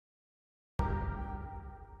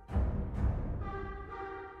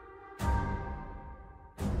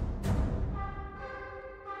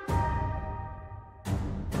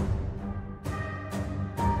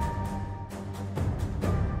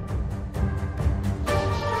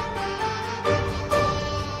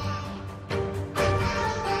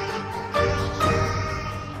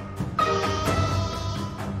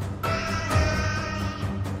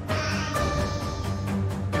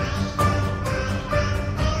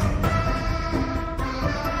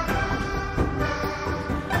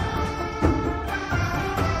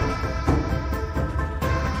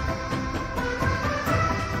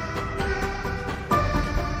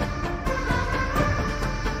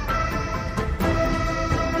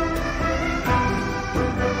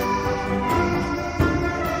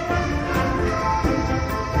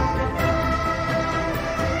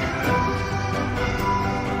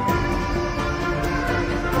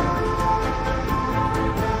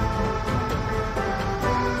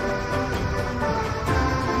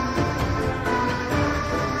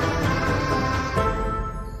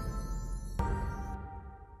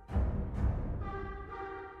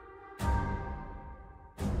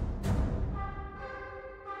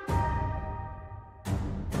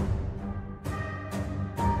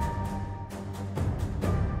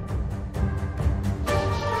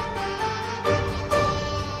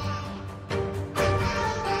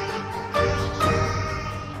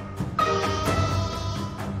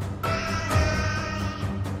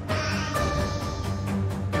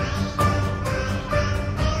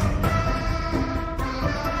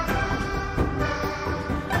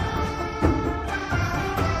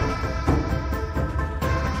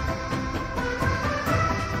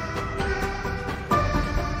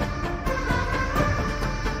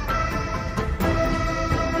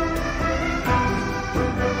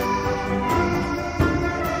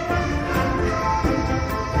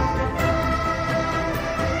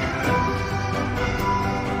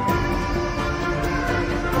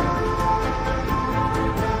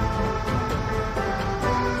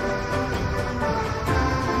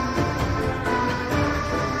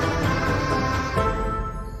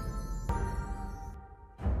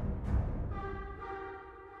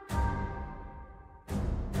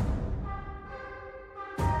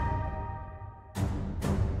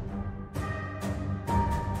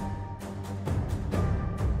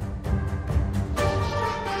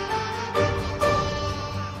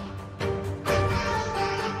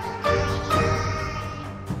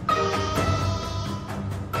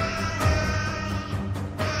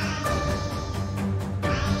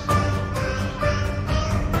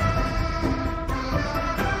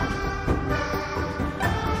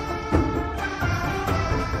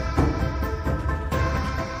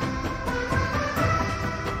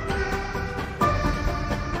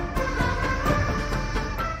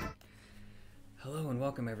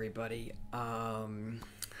welcome everybody.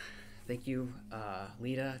 Thank you,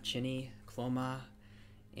 Lita, Chinny, Cloma,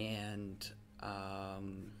 and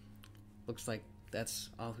looks like that's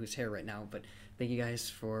all who's here right now. But thank you guys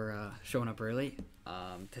for showing up early.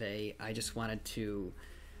 Today I just wanted to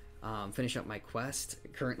finish up my quest.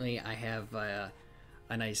 Currently, I have a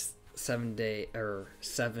nice 7-day or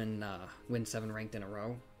win 7 ranked in a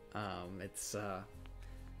row. It's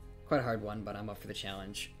quite a hard one, but I'm up for the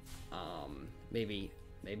challenge.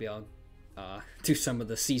 Maybe I'll do some of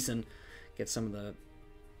the season, get somewhere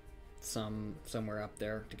up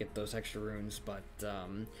there to get those extra runes. But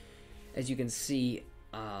as you can see,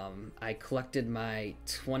 I collected my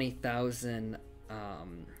 20,000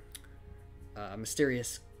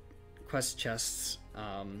 mysterious quest chests.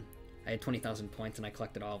 I had 20,000 points and I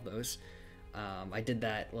collected all of those. I did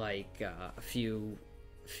that like a few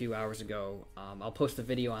hours ago. I'll post a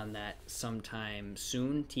video on that sometime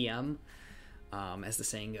soon, TM, as the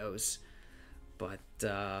saying goes. But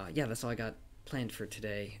yeah, that's all I got planned for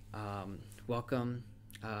today. Welcome,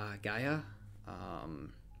 Gaia.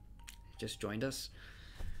 Just joined us.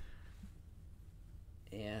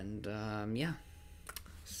 And yeah,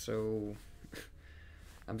 so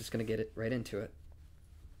I'm just gonna get it right into it.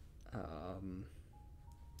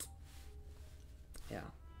 Yeah.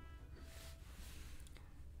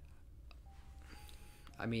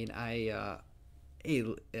 I mean, hey,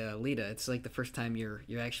 Lita, it's like the first time you're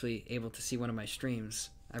actually able to see one of my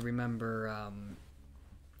streams. I remember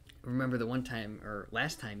the one time or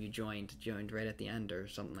last time you joined right at the end or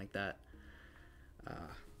something like that.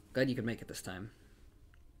 Glad you could make it this time.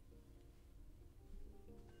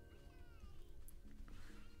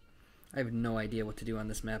 I have no idea what to do on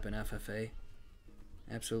this map in FFA.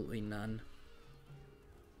 Absolutely none.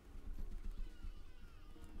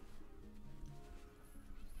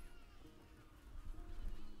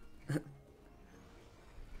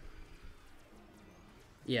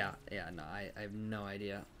 Yeah, no, I have no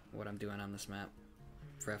idea what I'm doing on this map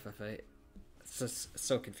for FFA. It's just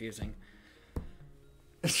so confusing.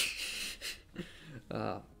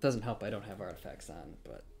 Doesn't help I don't have artifacts on,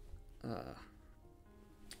 but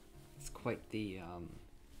it's quite the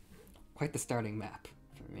starting map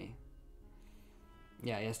for me.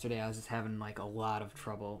 Yeah, yesterday I was just having like a lot of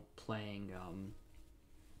trouble playing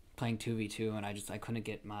 2v2, and I couldn't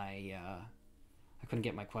get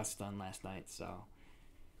my quest done last night, so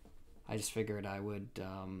I just figured I would do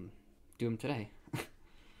them today.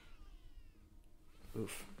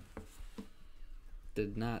 Oof.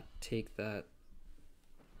 Did not take that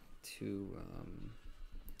to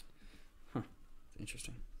huh,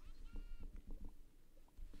 interesting.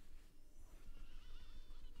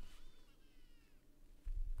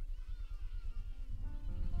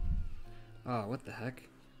 Oh, what the heck?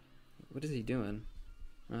 What is he doing?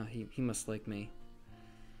 Oh, he must like me.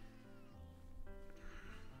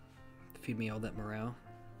 Feed me all that morale.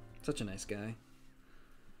 Such a nice guy.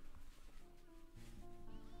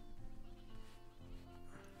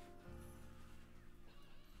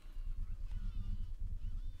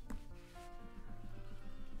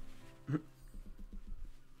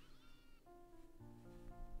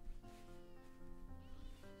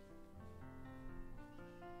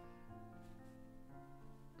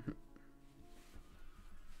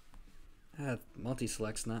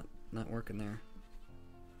 Multi-select's not working there.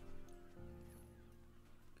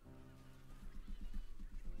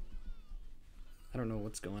 I don't know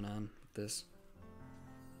what's going on with this.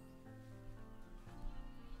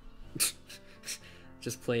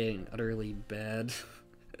 Just playing utterly bad.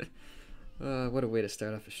 What a way to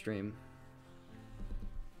start off a stream.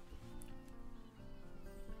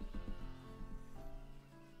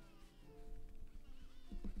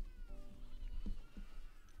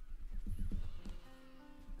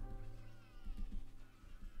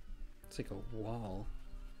 It's like a wall.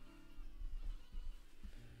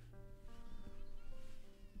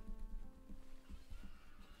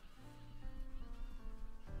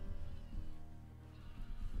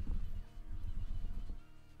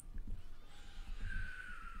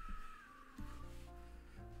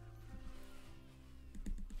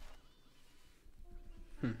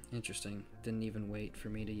 Interesting. Didn't even wait for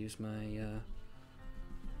me to use my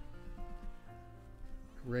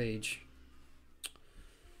rage.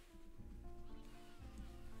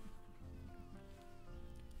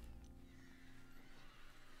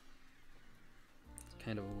 It's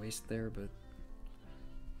kind of a waste there, but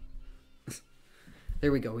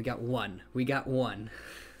there we go. We got one. We got one.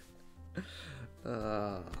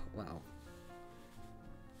 Wow.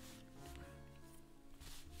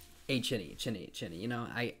 Hey, Chinny. You know,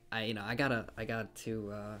 I got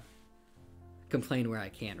to complain where I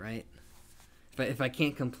can, right? If if I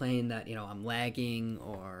can't complain that I'm lagging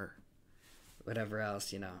or whatever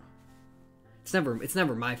else, it's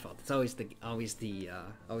never my fault. It's always the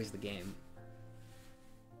game.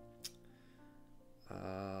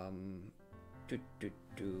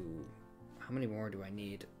 How many more do I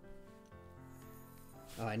need?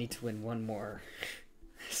 Oh, I need to win one more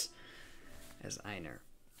as Einer.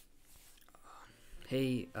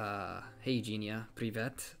 Hey, Eugenia,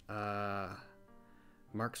 privet.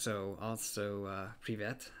 Markso, also,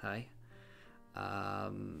 privet. Hi.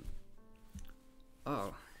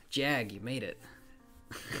 Oh, Jag, you made it.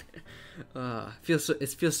 It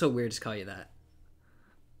feels so weird to call you that.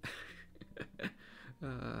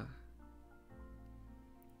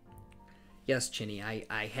 Yes, Chinny,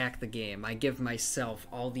 I hack the game. I give myself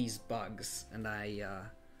all these bugs, and I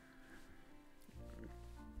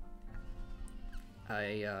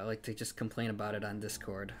like to just complain about it on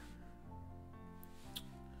Discord.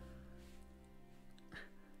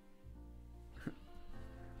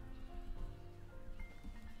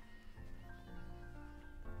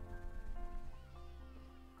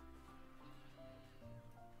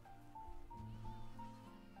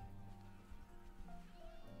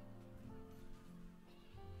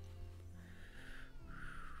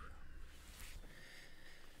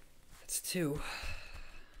 It's 2.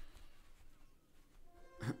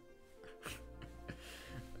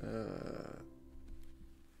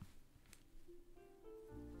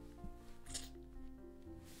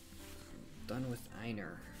 Done with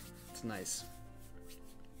Einer. It's nice.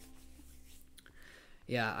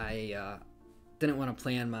 Yeah, I didn't want to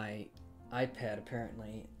play on my iPad.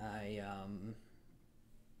 Apparently,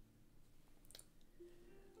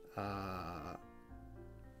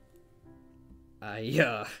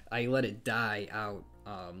 I let it die out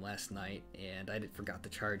last night, and I forgot to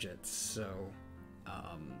charge it. So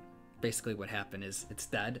basically, what happened is it's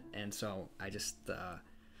dead, and so I just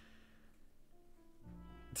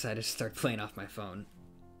decided to start playing off my phone.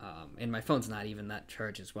 And my phone's not even that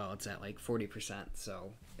charged as well. It's at like 40%,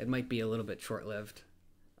 so it might be a little bit short-lived.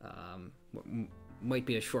 Might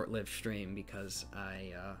be a short-lived stream because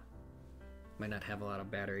I might not have a lot of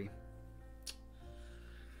battery.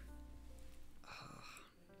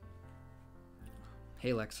 Hey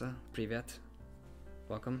Alexa, privet.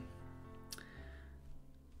 Welcome.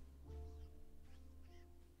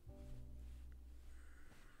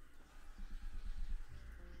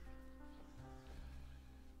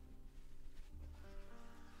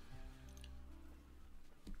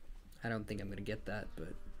 I don't think I'm gonna get that,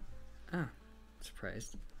 but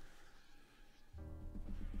surprised.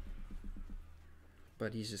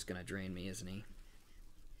 But he's just gonna drain me, isn't he?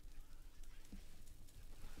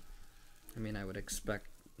 I mean, I would expect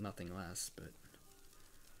nothing less, but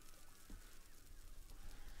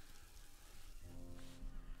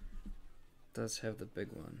does have the big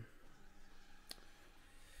one.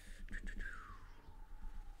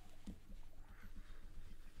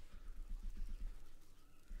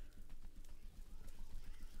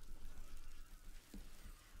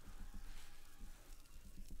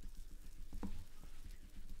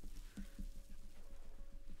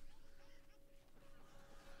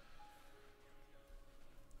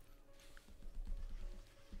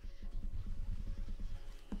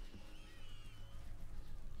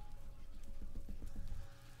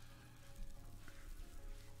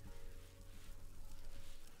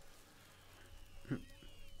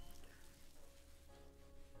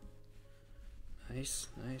 Nice,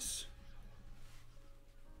 nice.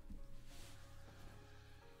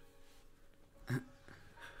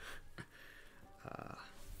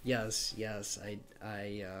 Yes.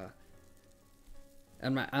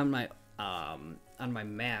 On my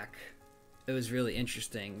Mac, it was really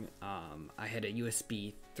interesting. I had a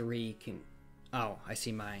USB 3. Oh, I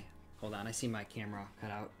see my. Hold on, I see my camera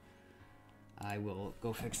cut out. I will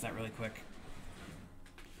go fix that really quick.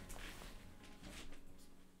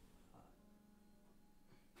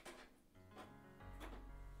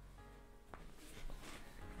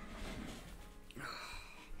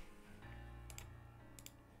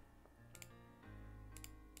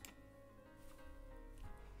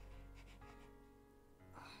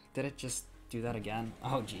 Did it just do that again?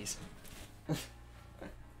 Oh, jeez.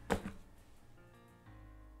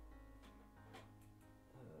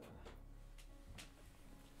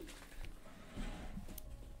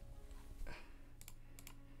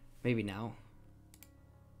 Maybe now.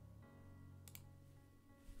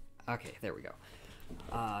 Okay, there we go.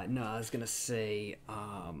 No, I was gonna say,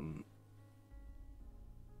 on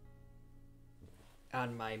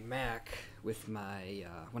my Mac with my,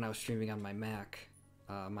 when I was streaming on my Mac,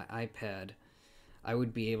 my iPad, I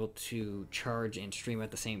would be able to charge and stream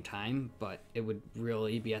at the same time, but it would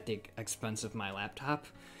really be at the expense of my laptop.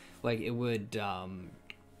 Like it would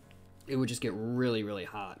just get really, really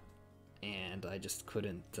hot, and I just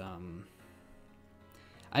couldn't.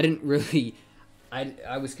 I didn't really.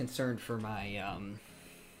 I was concerned for my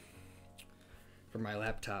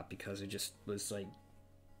laptop because it just was like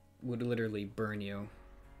would literally burn you,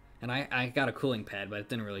 and I got a cooling pad, but it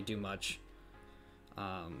didn't really do much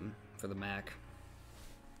for the Mac.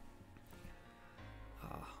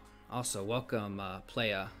 Also, welcome,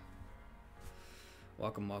 Playa.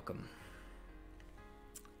 Welcome, welcome.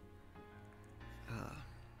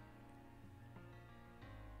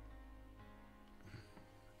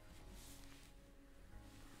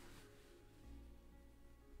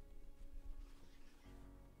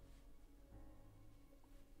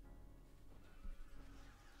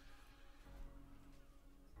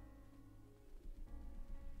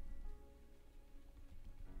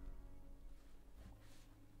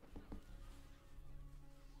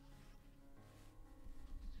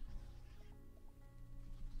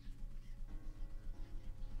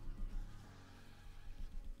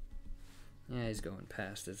 Yeah, he's going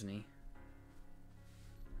past, isn't he?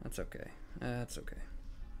 That's okay. That's okay.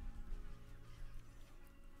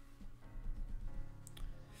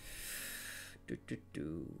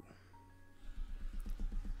 Do.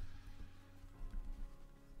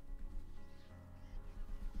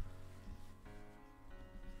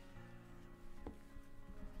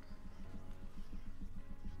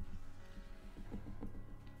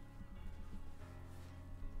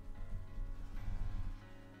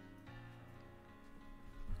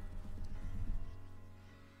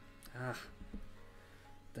 Ah,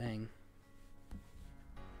 dang.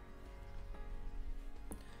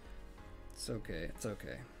 It's okay, it's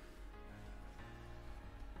okay.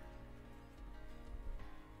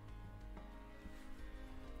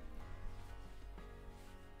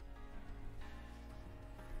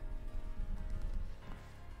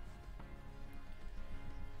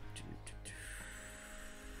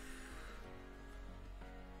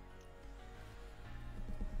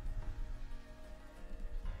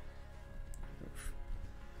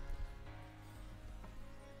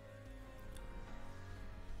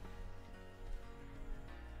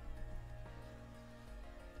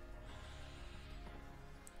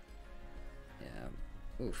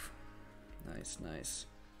 Oof. Nice, nice.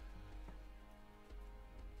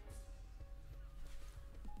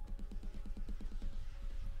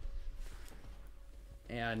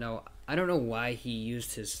 Yeah, no, I don't know why he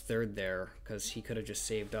used his third there, because he could have just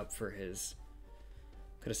saved up for his...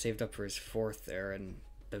 Could have saved up for his fourth there and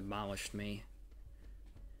demolished me.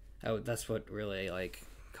 That's what really, like,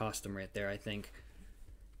 cost him right there, I think.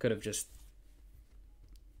 Could have just...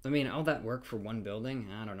 I mean, all that work for one building?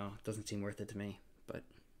 I don't know. It doesn't seem worth it to me. But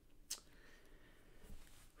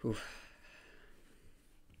whew.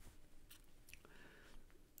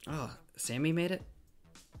 Oh, Sammy made it?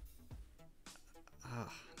 Ah,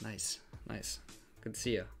 oh, nice. Nice. Good to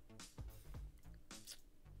see you.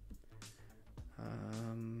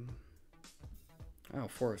 Oh,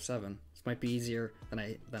 4 of 7. This might be easier than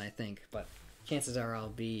I think, but chances are I'll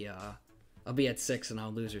be at 6 and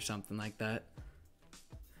I'll lose or something like that.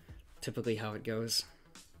 Typically how it goes.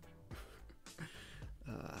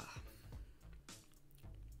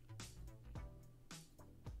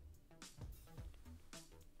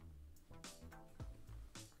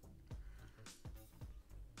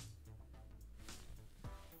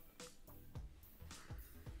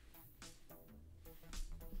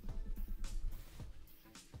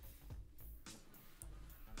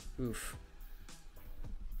 Oof.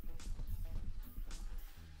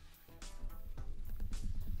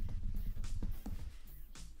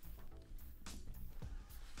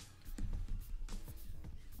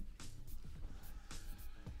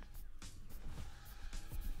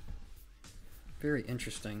 Very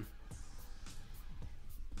interesting.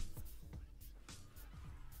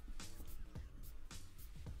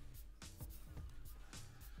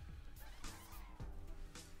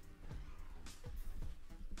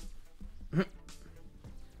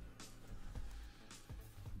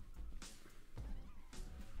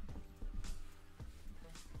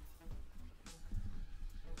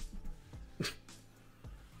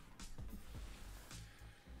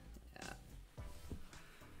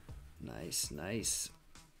 Nice, nice.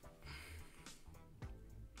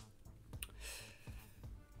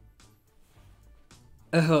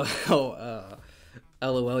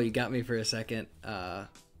 LOL, you got me for a second. I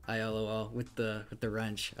LOL with the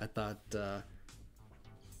wrench. I thought I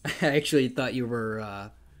actually thought you were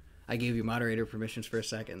I gave you moderator permissions for a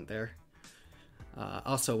second there.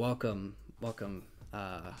 Also welcome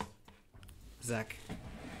Zach.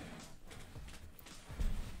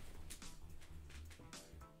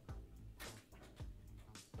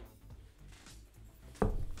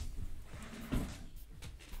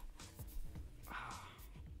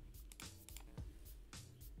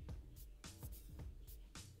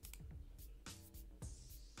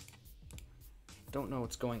 Don't know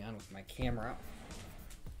what's going on with my camera.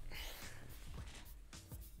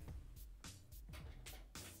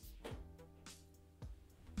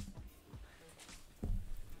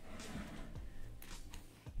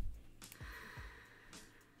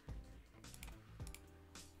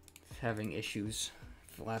 Having issues,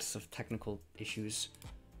 lots of technical issues.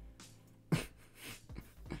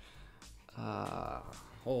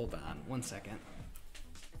 Hold on one second.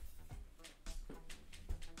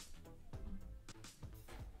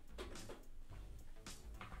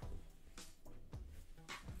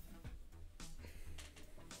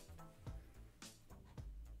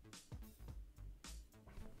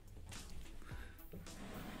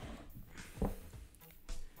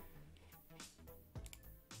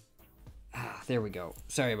 There we go.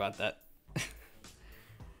 Sorry about that.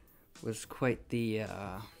 Was quite the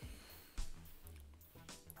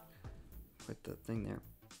thing there.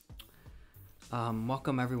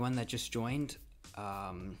 Welcome everyone that just joined.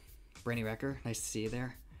 Brainy Wrecker, nice to see you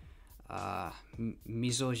there.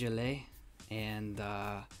 Miso Gelé and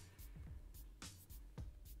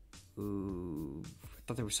ooh, I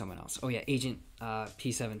thought there was someone else. Oh yeah, Agent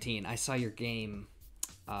P17. I saw your game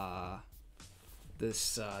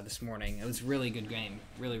this morning. It was a really good game.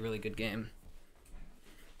 Really good game.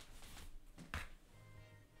 I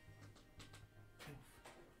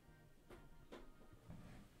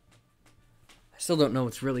still don't know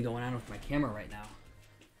what's really going on with my camera right now.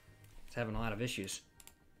 It's having a lot of issues.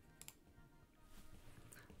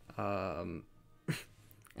 Anyway,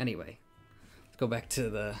 let's go back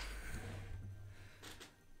to the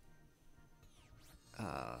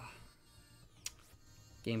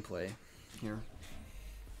gameplay here.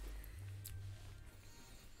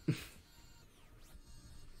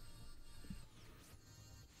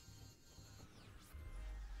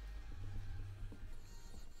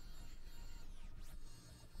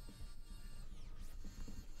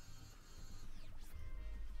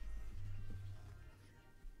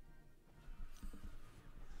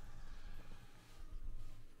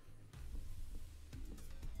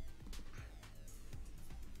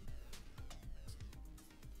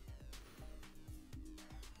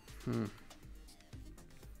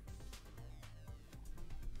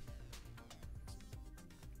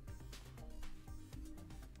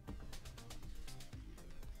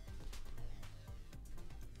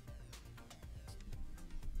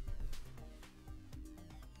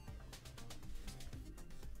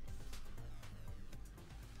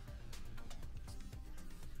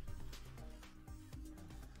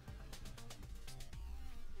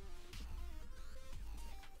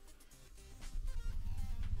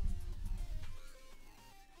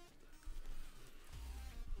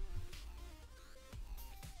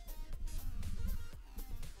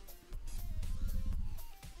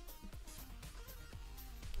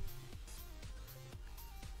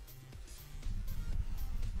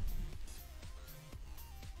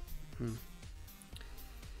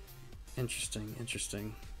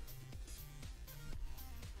 Interesting.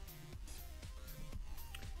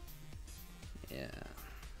 Yeah.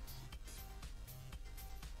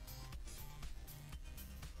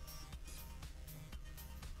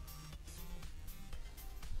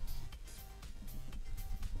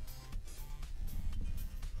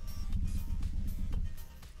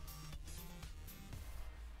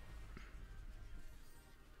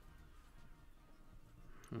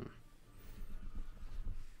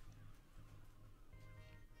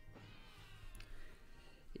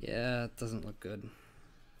 Yeah, it doesn't look good.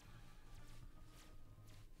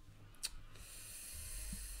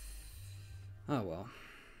 Oh well.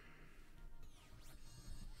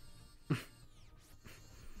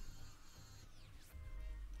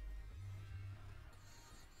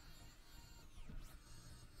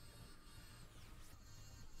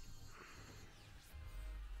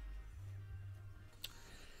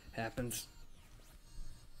 Happens.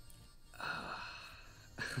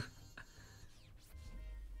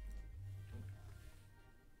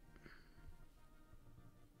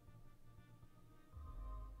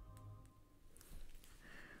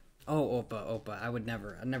 Oh, Opa, I'd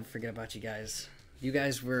never forget about you guys. You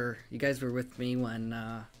guys were with me when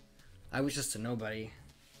I was just a nobody.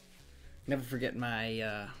 Never forget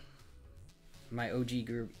my my OG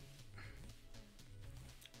group.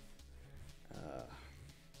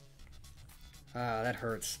 That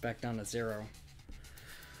hurts. Back down to 0.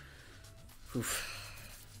 Oof.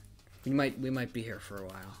 We might be here for a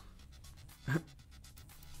while.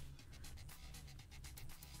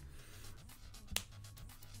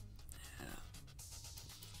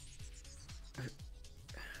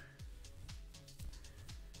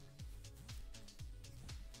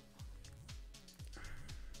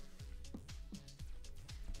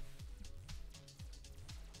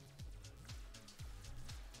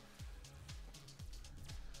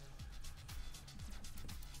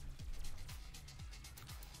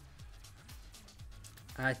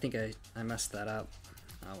 I think I messed that up.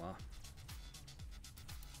 Oh well.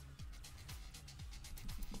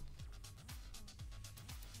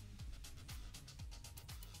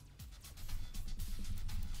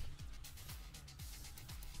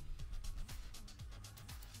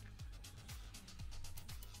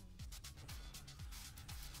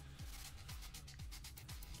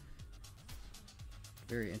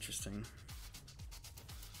 Very interesting.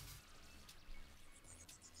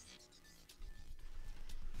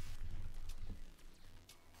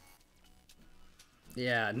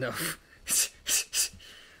 Yeah, no.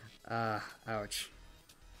 Ouch.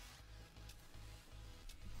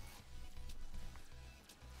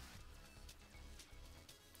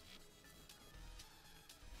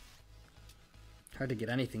 Hard to get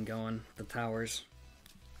anything going, the towers.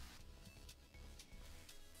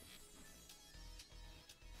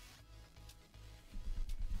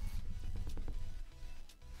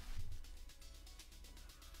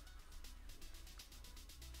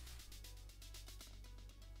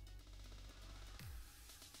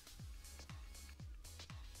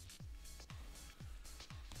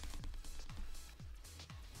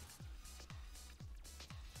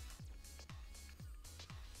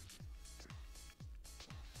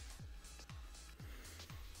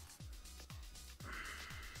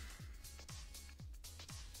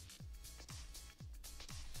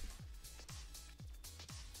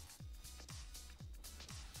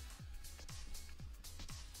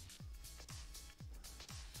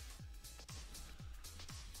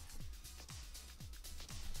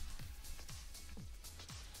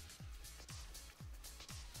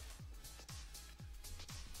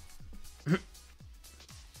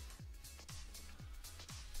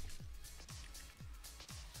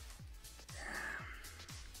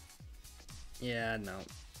 Yeah, no.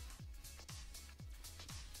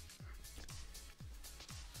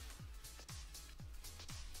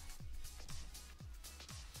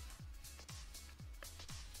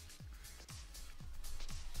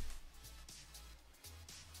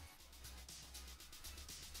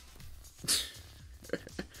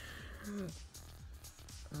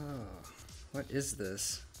 Oh, what is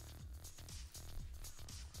this?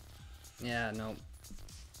 Yeah, no.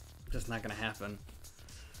 Just not gonna happen.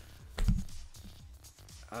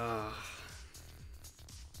 Uh,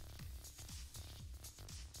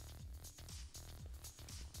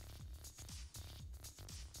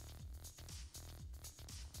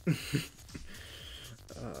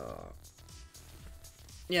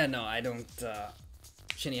 yeah, no, I don't,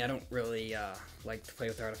 Shinny, I don't really, like to play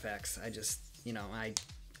with artifacts. I just, you know,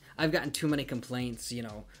 I've gotten too many complaints, you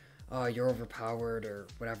know, oh, you're overpowered or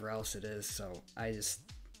whatever else it is, so I just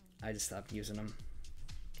stopped using them.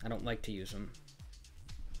 I don't like to use them.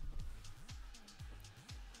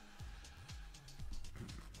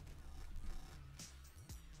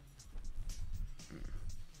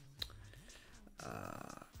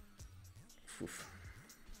 Oof.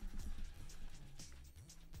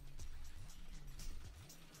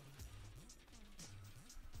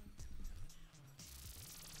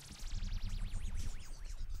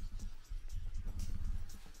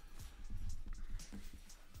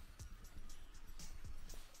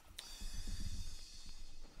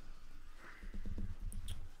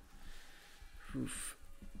 Oof.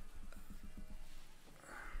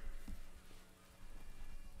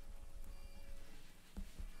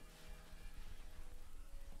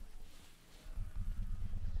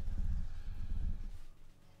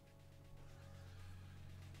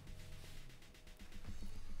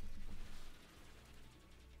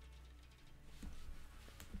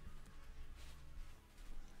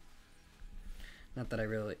 Not that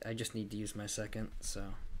I just need to use my second, so.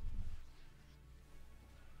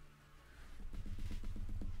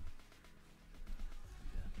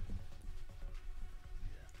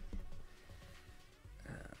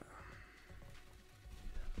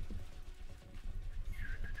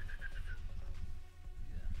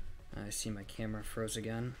 I see my camera froze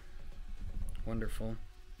again. Wonderful.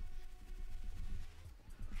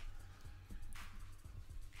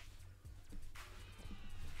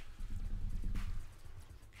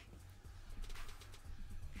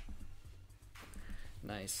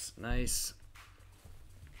 Nice, nice.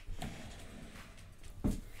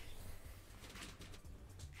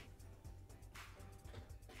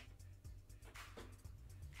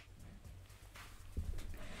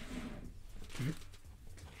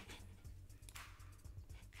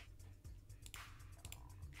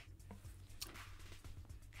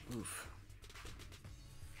 Oof.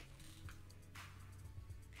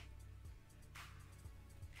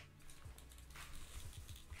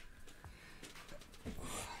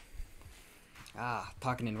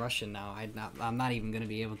 Talking in Russian now. I'm not even going to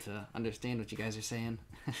be able to understand what you guys are saying.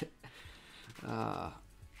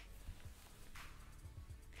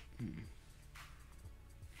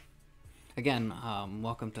 Again,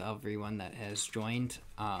 welcome to everyone that has joined.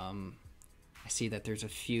 I see that there's a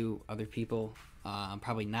few other people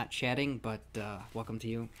probably not chatting, but welcome to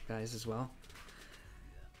you guys as well.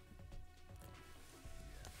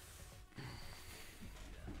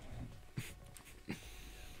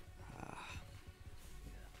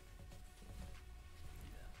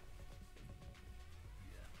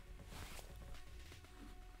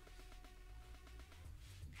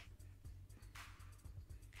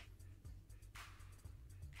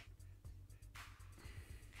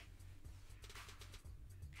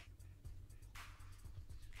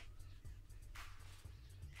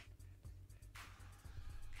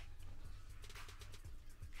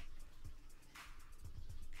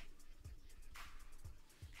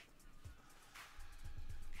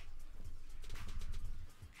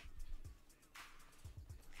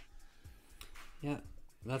 Yeah,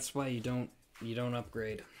 that's why you don't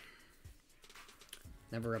upgrade.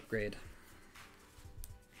 Never upgrade.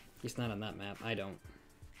 At least not on that map. I don't.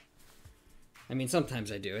 I mean,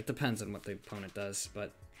 sometimes I do. It depends on what the opponent does,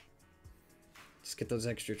 but just get those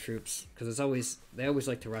extra troops because they always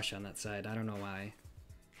like to rush on that side. I don't know why.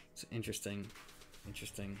 It's interesting.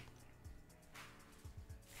 Interesting.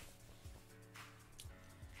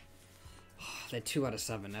 That 2 out of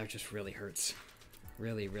 7, that just really hurts.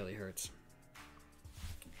 Really, really hurts.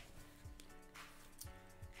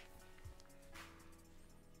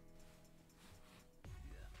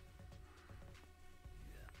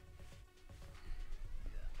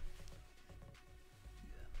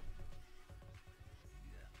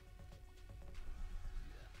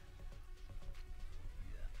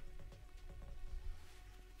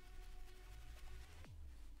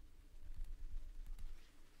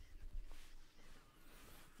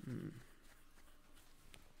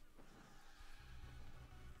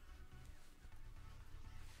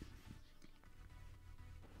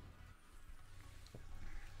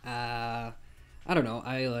 I don't know.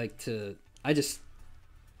 I just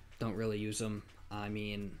don't really use them. I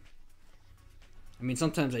mean,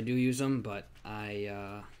 sometimes I do use them, but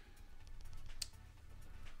I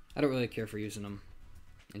don't really care for using them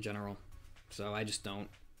in general. So I just don't.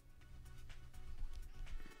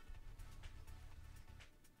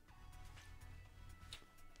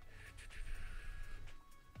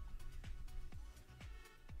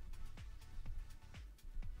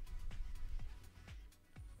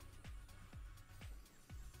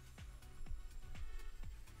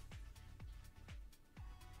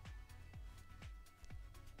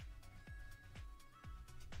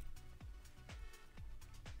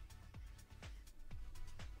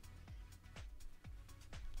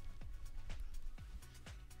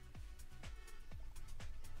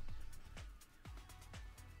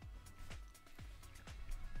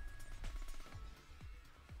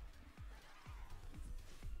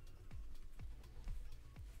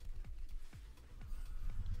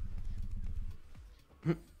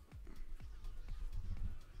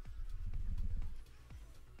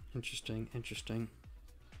 Interesting, interesting.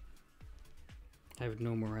 I have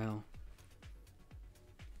no morale.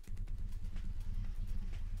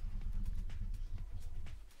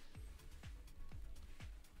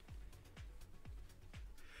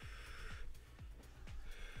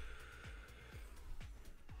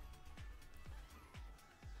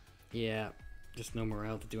 Yeah, just no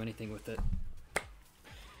morale to do anything with it.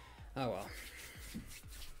 Oh well.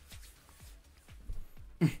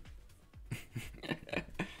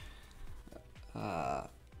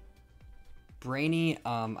 Brainy,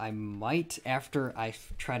 I might, after I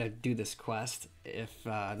try to do this quest, if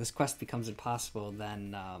this quest becomes impossible,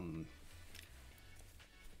 then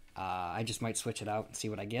I just might switch it out and see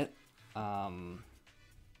what I get. But I'm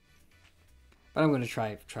going to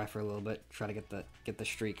try for a little bit, try to get the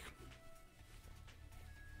streak.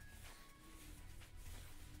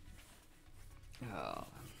 Oh.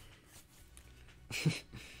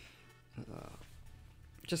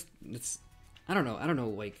 Just it's I don't know,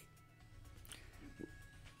 like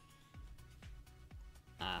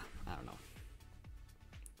I don't know.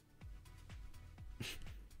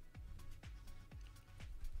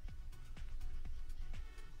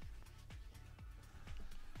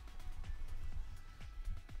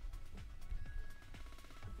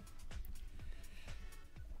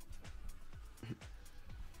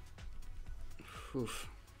 Oof.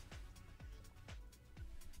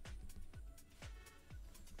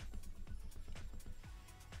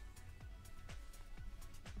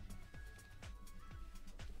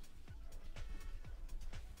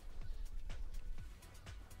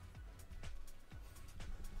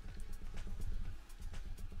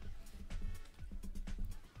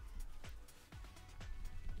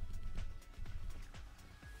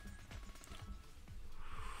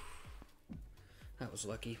 That was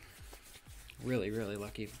lucky. Really, really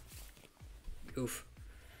lucky. Oof.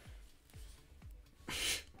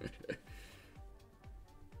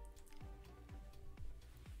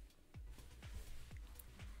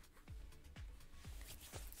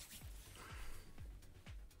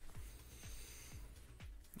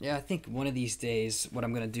 Yeah, I think one of these days what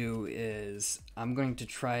I'm going to do is I'm going to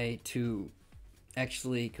try to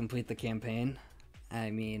actually complete the campaign.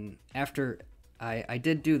 I mean, after I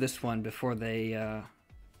did do this one before they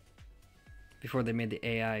made the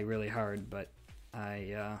AI really hard, but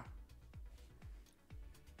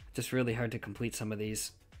just really hard to complete some of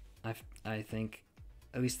these. I think,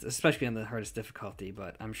 at least especially on the hardest difficulty,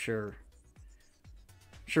 but I'm sure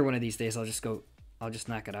one of these days I'll just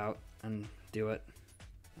knock it out and do it.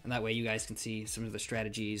 And that way you guys can see some of the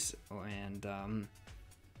strategies, and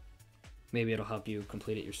maybe it'll help you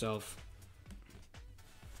complete it yourself.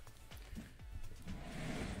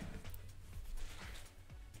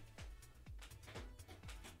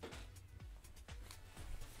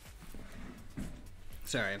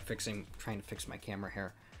 Sorry, I'm trying to fix my camera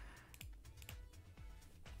here.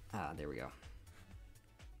 There we go.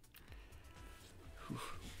 Whew.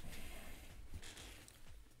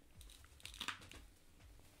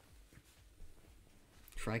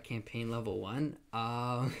 Try campaign level 1.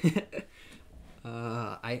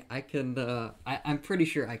 I'm pretty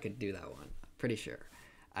sure I could do that one. Pretty sure.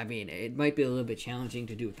 I mean, it might be a little bit challenging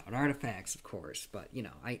to do without artifacts, of course, but you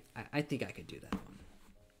know, I think I could do that one.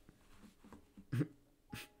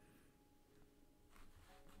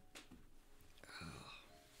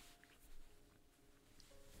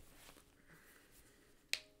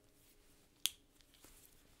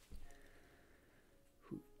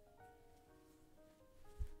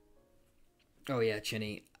 Oh yeah,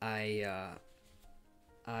 Chinny.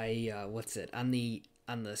 What's it on the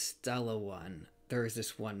Stella one? There's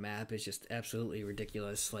this one map. It's just absolutely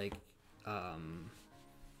ridiculous. Like, I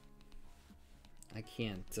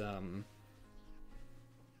can't.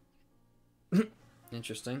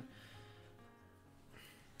 Interesting.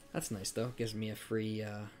 That's nice though. Gives me a free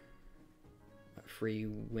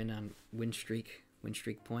win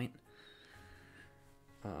streak point.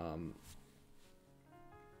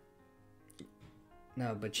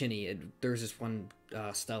 No, but Chinny, there's this one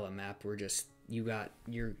Stella map where just you got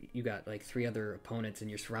like 3 other opponents and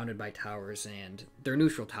you're surrounded by towers, and they're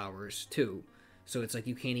neutral towers too. So it's like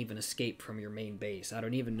you can't even escape from your main base. I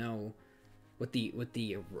don't even know what the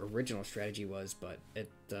original strategy was, but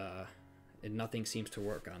nothing seems to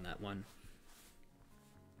work on that one.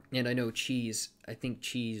 And I know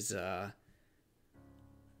Cheeseburger,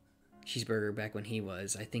 back when I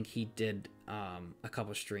think he did a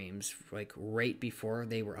couple streams like right before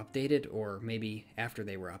they were updated, or maybe after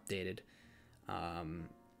they were updated. I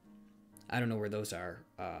don't know where those are,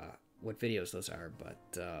 what videos those are, but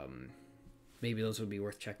maybe those would be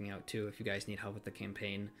worth checking out too if you guys need help with the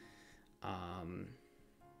campaign.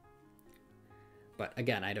 But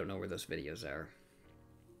again, I don't know where those videos are.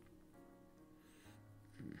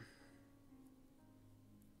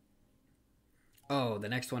 Oh, the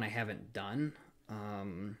next one I haven't done.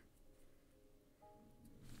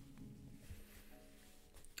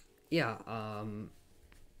 Yeah,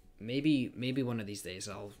 maybe one of these days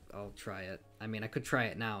I'll try it. I mean, I could try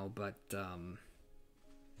it now, but oh,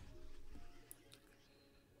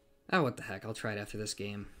 what the heck? I'll try it after this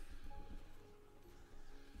game.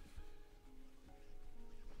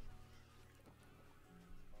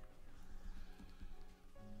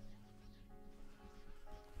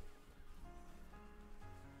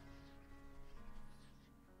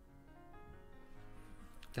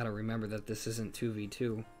 Gotta remember that this isn't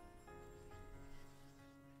 2v2.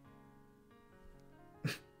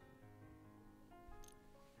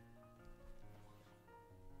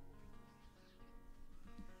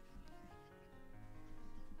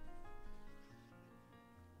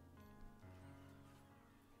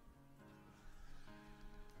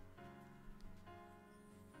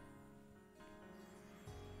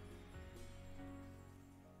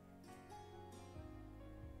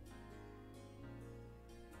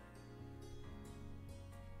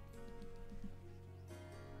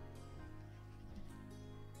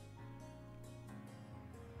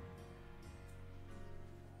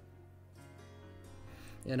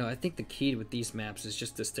 Yeah, no, I think the key with these maps is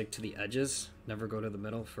just to stick to the edges. Never go to the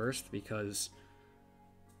middle first, because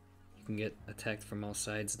you can get attacked from all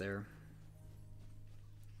sides there.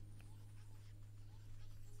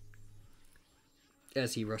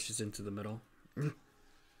 As he rushes into the middle.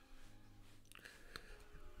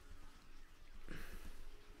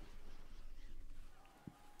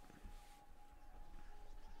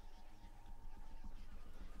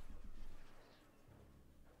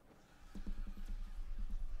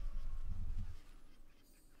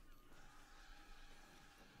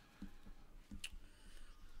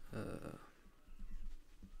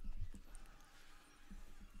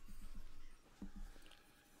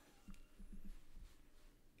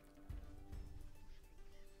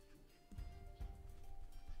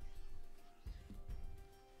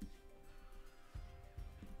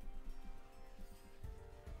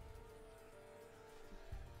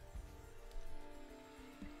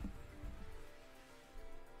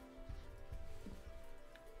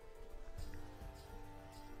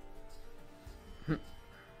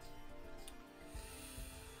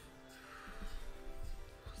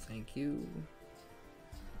 Thank you.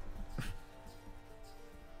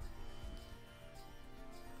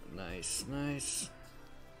 Nice, nice.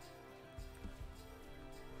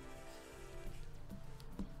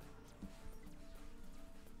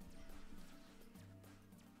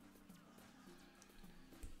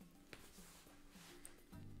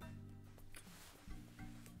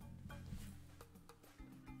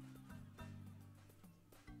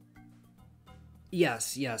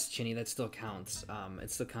 Yes, yes, Chinny, that still counts.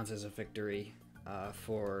 It still counts as a victory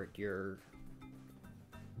for your.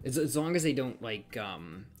 As long as they don't like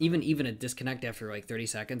even a disconnect after like 30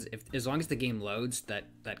 seconds. If as long as the game loads, that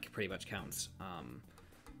pretty much counts.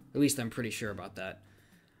 At least I'm pretty sure about that.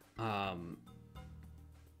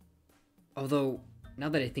 Although now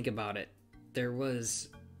that I think about it, there was.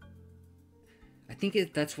 I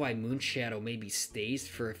think that's why Moonshadow maybe stays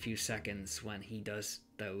for a few seconds when he does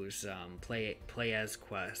those play as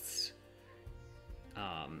quests.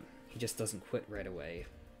 He just doesn't quit right away.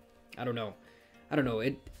 I don't know.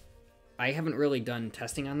 I haven't really done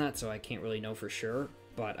testing on that, so I can't really know for sure.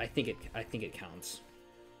 But I think it counts.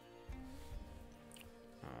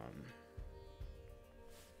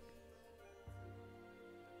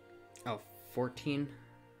 Oh, 14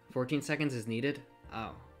 seconds is needed.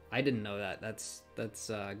 Oh. I didn't know that. That's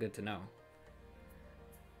good to know.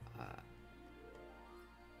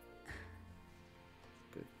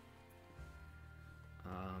 Good.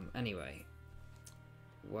 Anyway,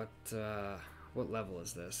 what level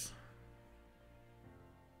is this?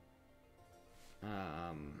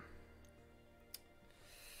 I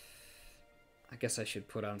guess I should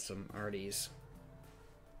put on some arties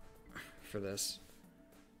for this.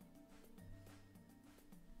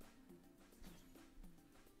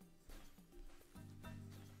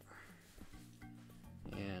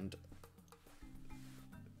 And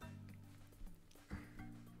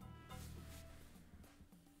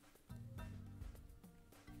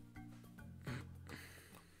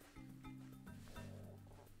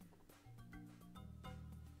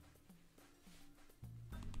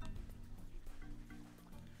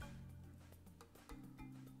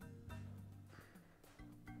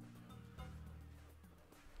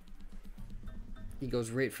he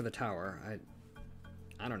goes right for the tower.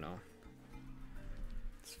 I don't know.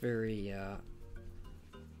 It's very, yeah,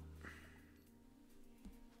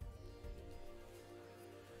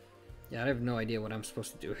 I have no idea what I'm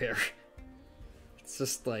supposed to do here. It's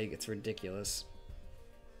just like, it's ridiculous.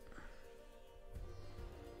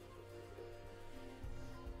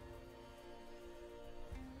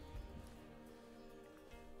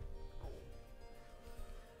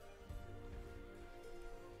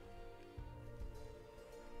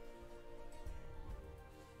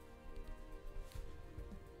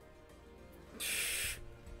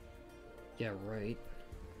 Yeah, right.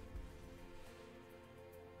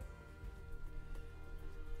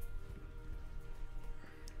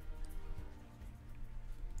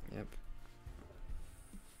 Yep.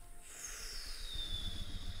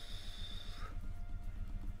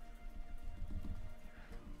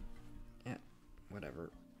 Yeah, whatever.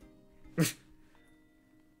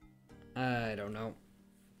 I don't know.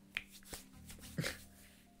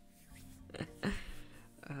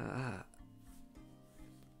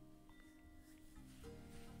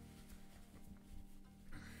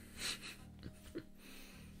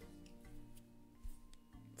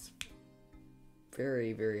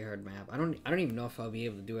 Very, very hard map. I don't even know if I'll be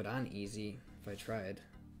able to do it on easy if I tried.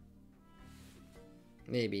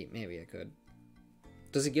 Maybe I could.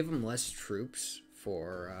 Does it give them less troops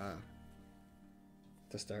for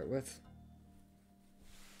to start with?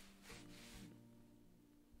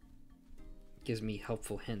 Gives me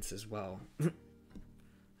helpful hints as well.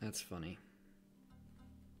 That's funny.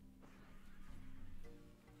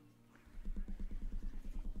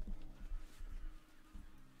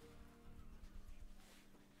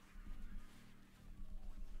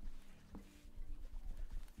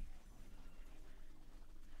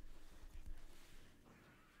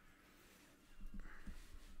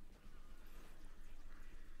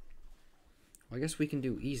 Well, I guess we can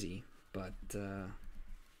do easy, but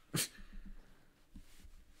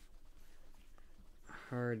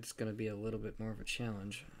hard's gonna be a little bit more of a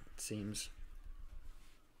challenge, it seems.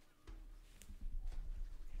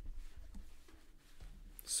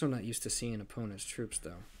 So not used to seeing opponent's troops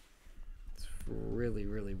though. It's really,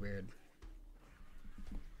 really weird.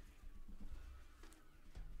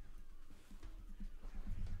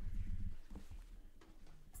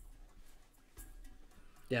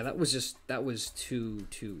 Yeah, that was too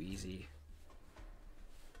easy.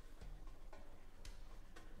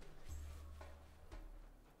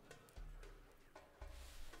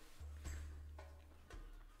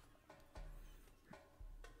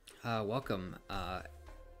 Welcome.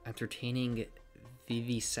 Entertaining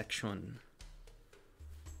vivisection.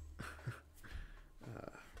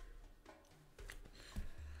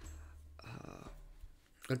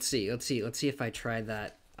 Let's see if I try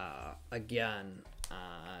that again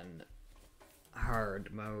on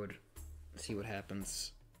hard mode. See what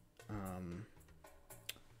happens. I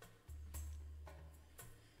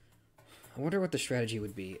wonder what the strategy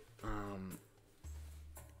would be.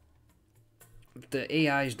 The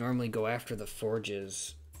AIs normally go after the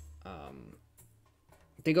forges.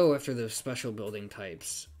 They go after the special building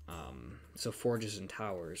types. So forges and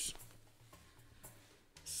towers.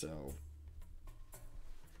 So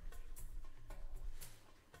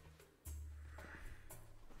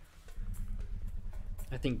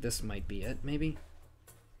I think this might be it, maybe.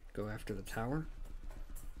 Go after the tower.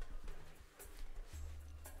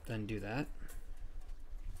 Then do that.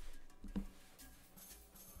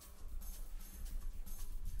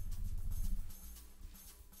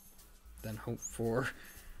 Then hope for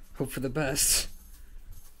the best.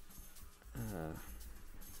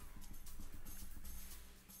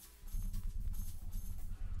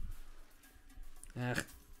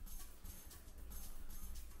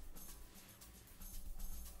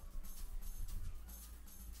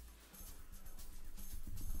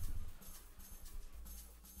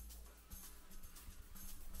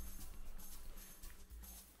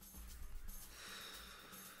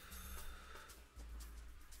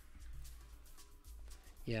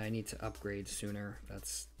 Yeah, I need to upgrade sooner.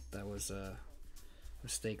 That was a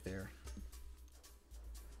mistake there.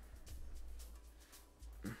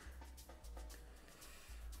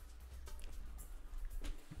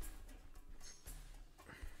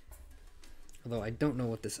 Although I don't know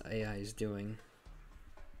what this AI is doing.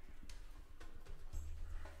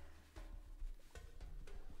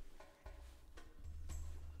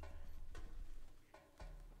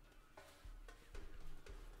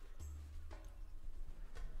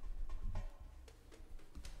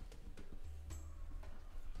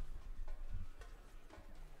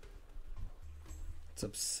 It's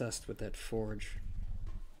obsessed with that forge.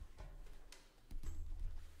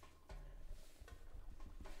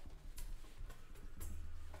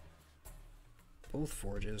 Both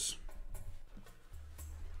forges.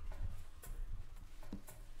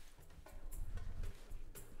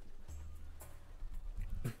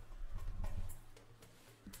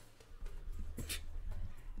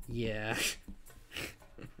 Yeah.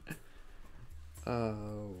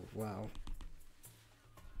 Oh, wow.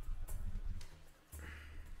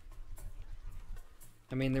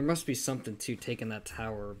 I mean, there must be something to taking that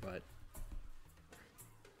tower, but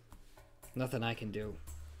nothing I can do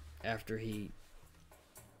after he...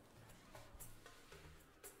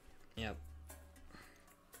 Yep.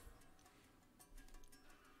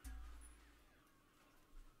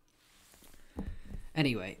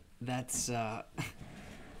 Anyway, that's all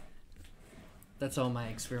my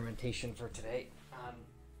experimentation for today on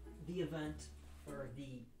the event or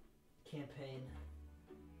the campaign.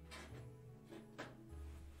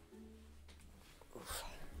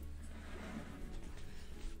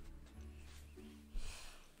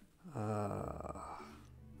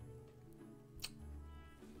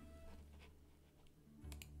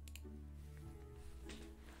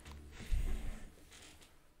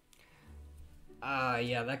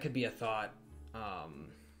 Yeah, that could be a thought. I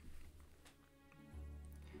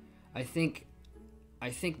think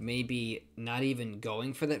maybe not even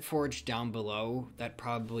going for that forge down below, that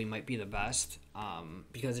probably might be the best.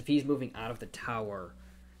 Because if he's moving out of the tower,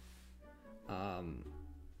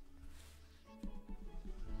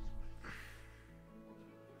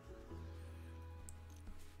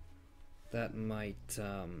 that might,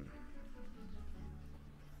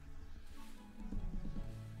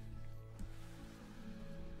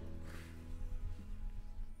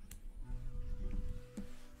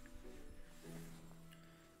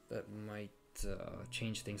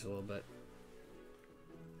 change things a little bit.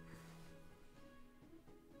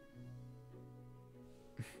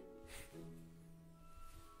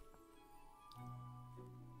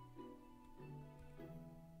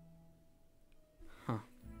 Huh.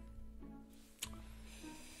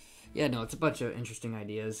 Yeah, no, it's a bunch of interesting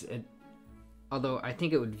ideas. Although I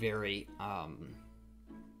think it would vary.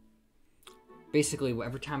 Basically,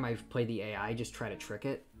 every time I play the AI, I just try to trick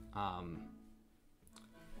it.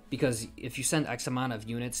 Because if you send X amount of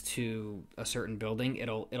units to a certain building,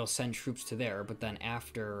 it'll send troops to there. But then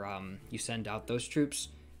after you send out those troops,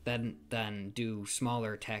 then do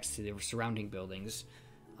smaller attacks to the surrounding buildings,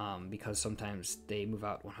 because sometimes they move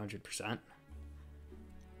out 100%.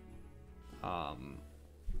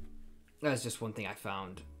 That's just one thing I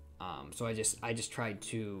found. So I just tried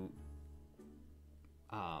to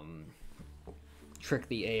trick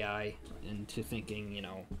the AI into thinking, you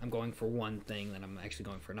know, I'm going for one thing, then I'm actually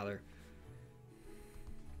going for another.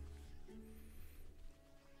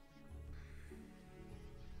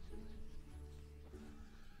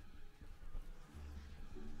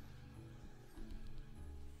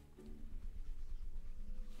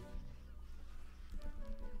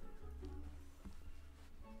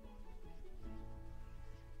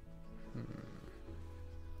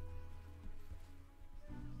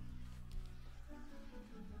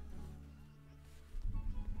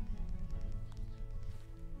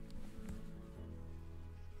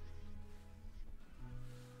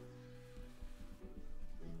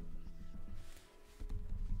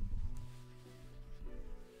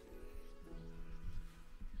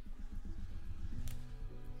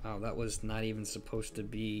 Wow, that was not even supposed to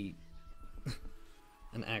be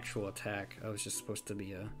an actual attack. I was just supposed to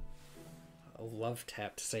be a love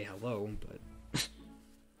tap to say hello, but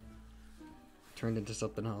turned into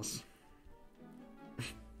something else.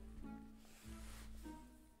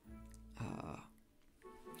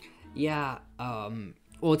 Yeah,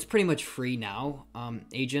 well, it's pretty much free now,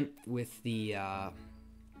 Agent, with the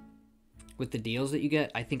deals that you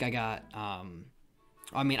get. I think I got,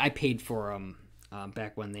 I mean, I paid for them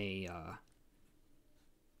back when they,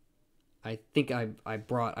 I think I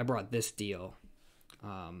brought this deal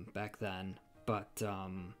back then, but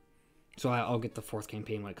so I'll get the fourth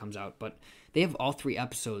campaign when it comes out. But they have all 3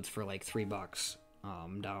 episodes for like $3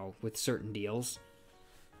 now with certain deals,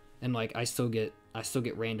 and like I still get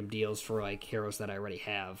random deals for like heroes that I already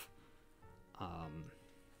have.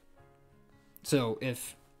 So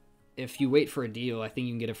if you wait for a deal, I think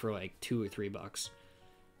you can get it for like $2 or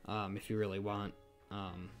 $3 if you really want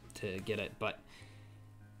to get it. But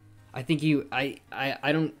I think I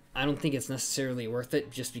don't think it's necessarily worth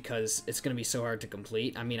it, just because it's going to be so hard to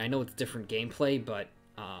complete. I mean, I know it's different gameplay, but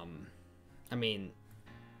I mean,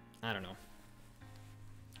 I don't know.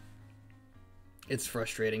 It's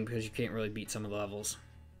frustrating because you can't really beat some of the levels.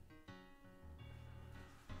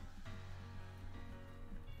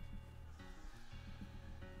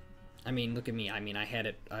 I mean, look at me. I mean, I've had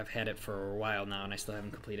it for a while now, and I still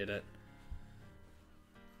haven't completed it.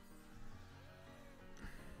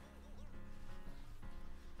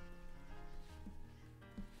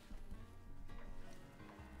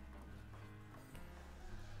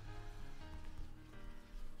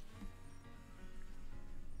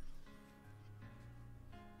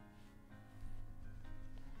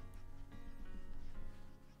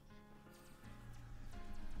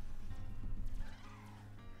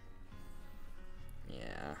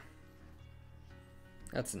 Yeah.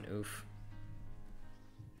 That's an oof.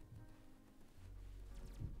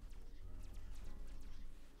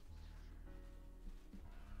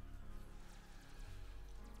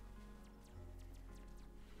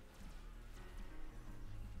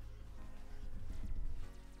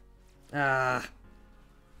 Ah.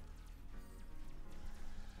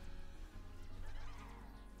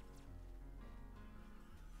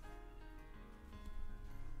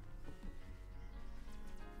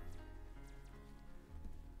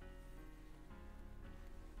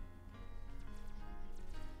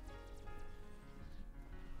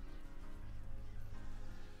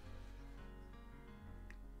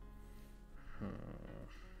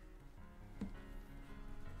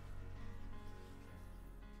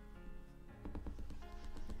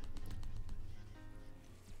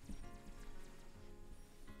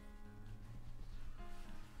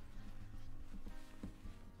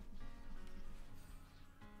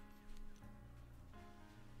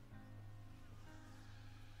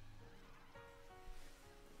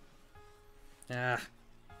 Ah.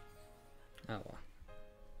 Oh well.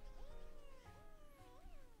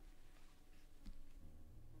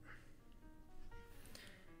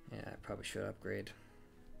 Yeah, I probably should upgrade.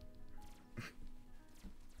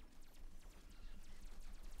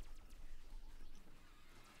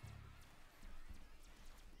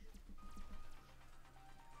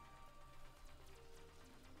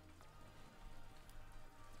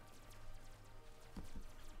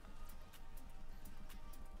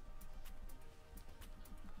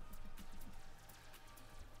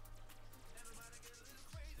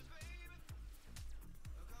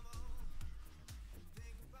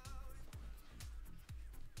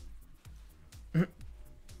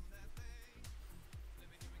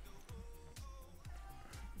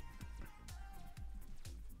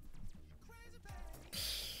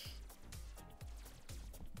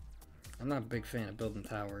 I'm not a big fan of building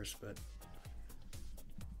towers, but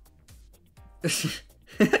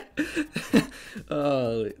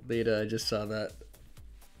oh, Lita, I just saw that.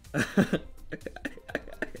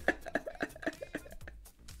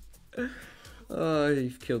 Oh,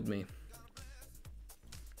 you've killed me.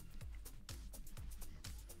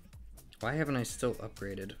 Why haven't I still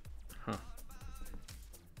upgraded? Huh.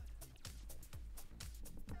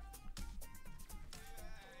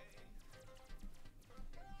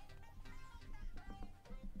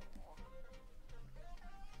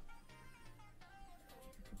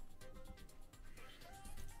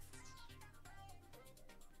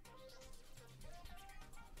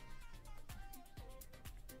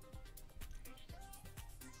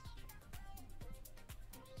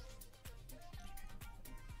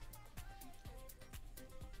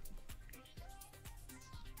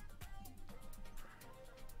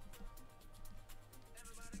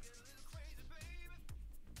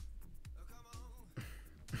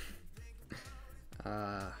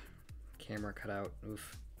 Camera cut out.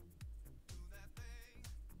 Oof.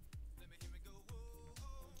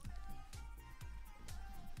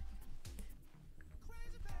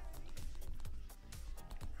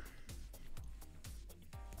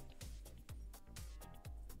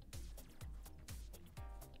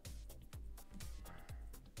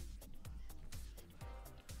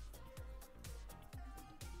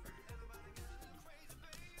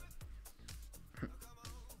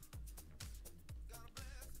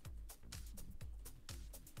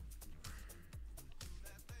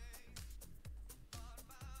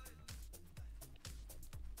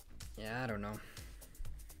 Yeah, I don't know.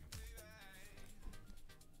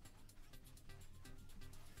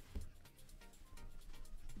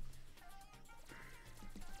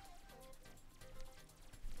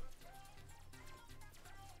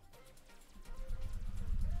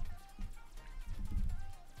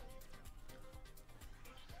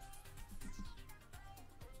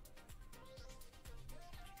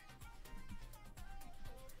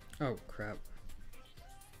 Oh, crap.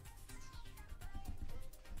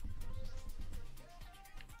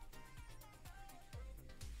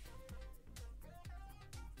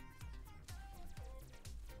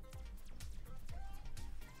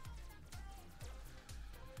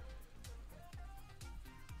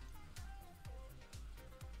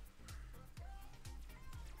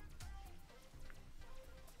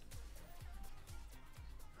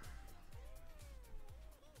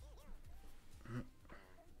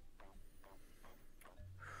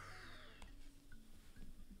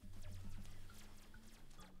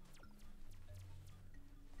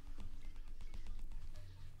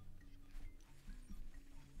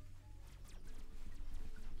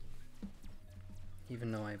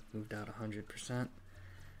 Even though I moved out 100%.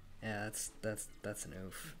 Yeah, that's an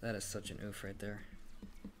oof. That is such an oof right there.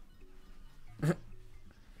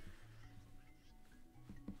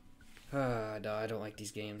 No, I don't like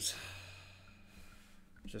these games.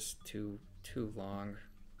 Just too long.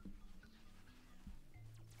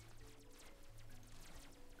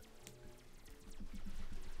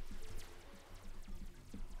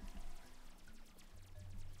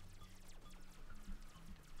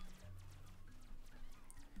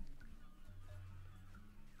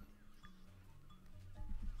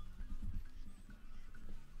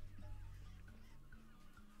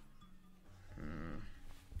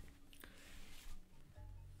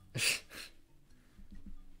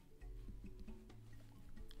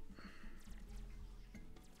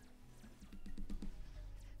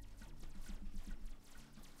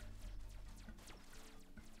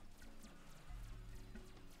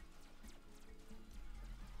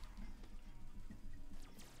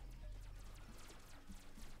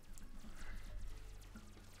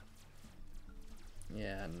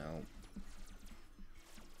 Yeah, no.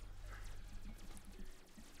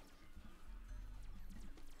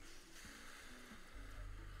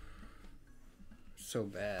 So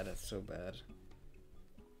bad, it's so bad.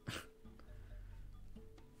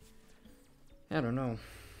 I don't know.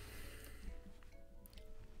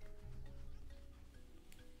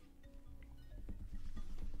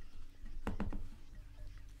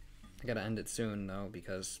 I gotta end it soon though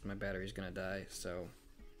because my battery's gonna die, so.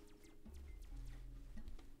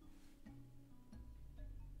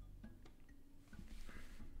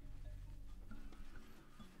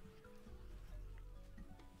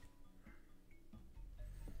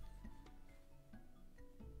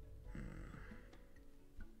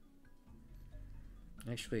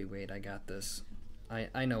 Actually, wait, I got this.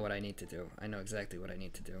 I know what I need to do. I know exactly what I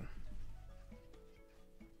need to do.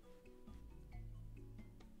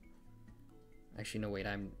 Actually, no, wait,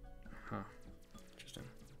 huh. Interesting.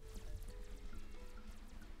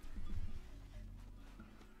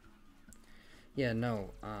 Yeah,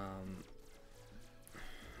 no, huh.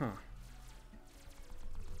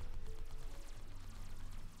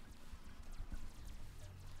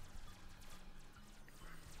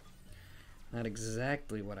 Not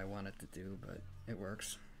exactly what I wanted to do, but it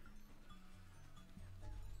works.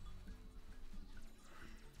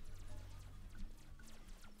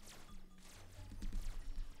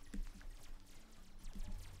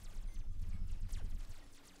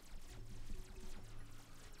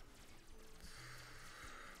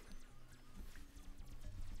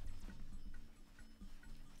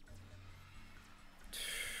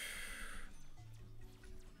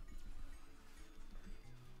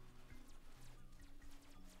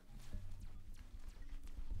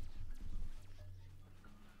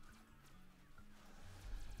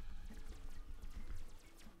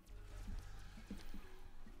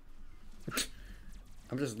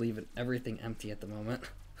 I'm just leaving everything empty at the moment.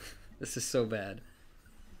 This is so bad.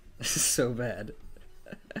 This is so bad.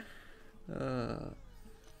 uh,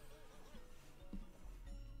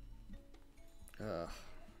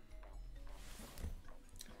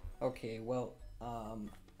 okay, well,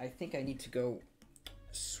 I think I need to go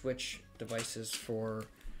switch devices for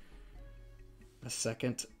a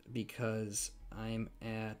second because I'm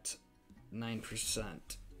at 9%.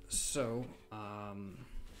 So,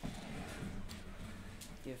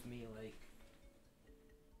 give me like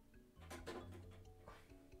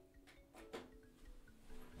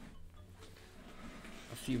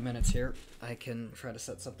a few minutes here. I can try to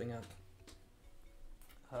set something up.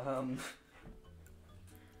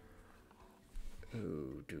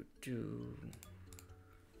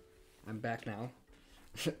 I'm back now.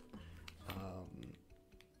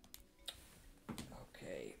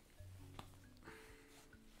 Okay.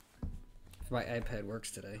 If my iPad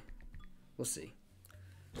works today, we'll see.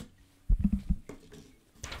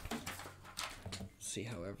 See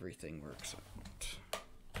how everything works out.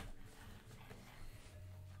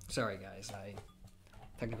 Sorry guys,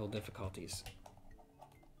 technical difficulties.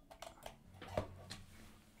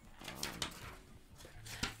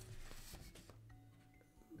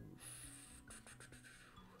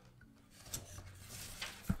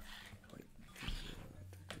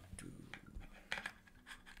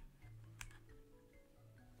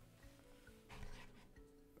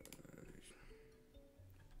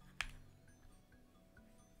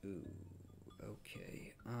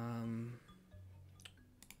 Okay.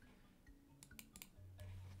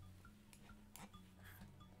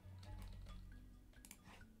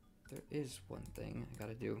 There is one thing I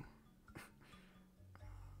gotta do.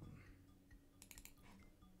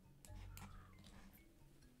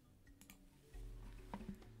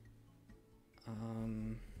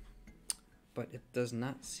 But it does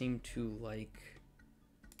not seem to like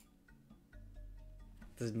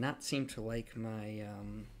my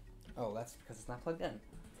oh, that's because it's not plugged in.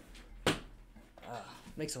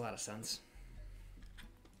 Makes a lot of sense.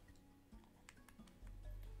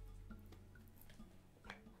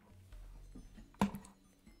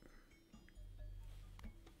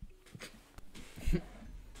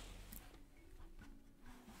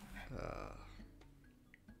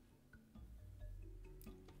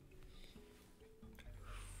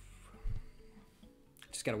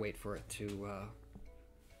 Just gotta wait for it to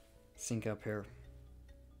sync up here.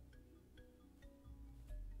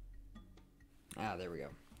 Ah, there we go.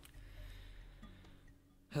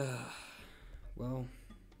 Well.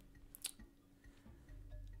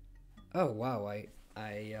 Oh wow, I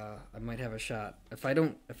might have a shot. If I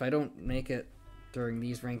don't make it during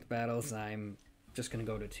these ranked battles, I'm just gonna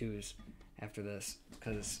go to 2s after this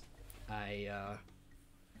because I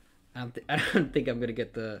don't think I'm gonna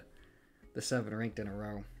get the 7 ranked in a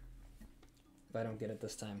row if I don't get it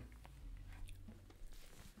this time.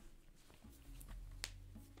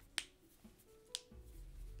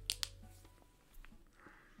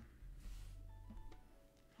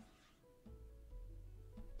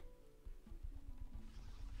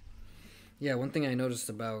 Yeah, one thing I noticed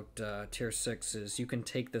about tier 6 is you can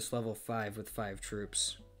take this level 5 with 5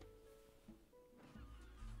 troops.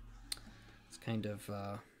 It's kind of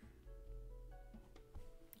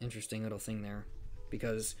interesting little thing there,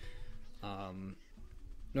 because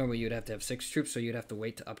normally you'd have to have 6 troops, so you'd have to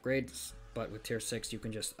wait to upgrade, but with tier 6 you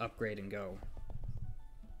can just upgrade and go.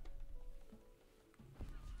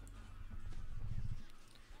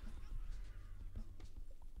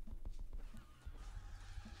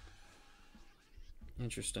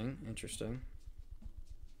 Interesting, interesting.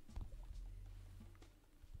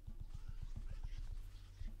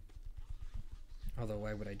 Although,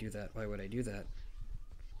 why would I do that? Why would I do that?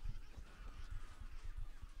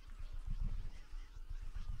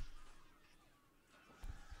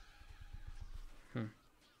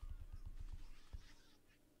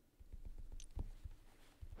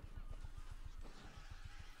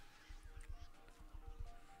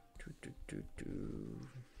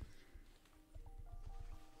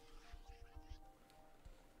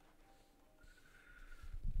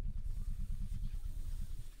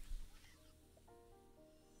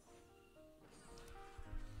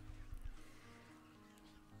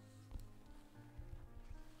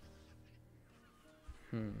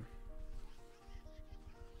 Hmm.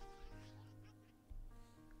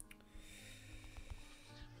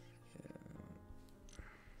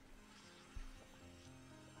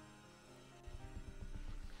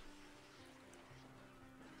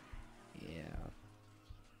 Yeah.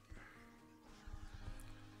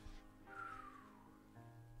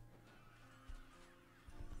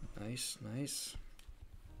 Nice, nice.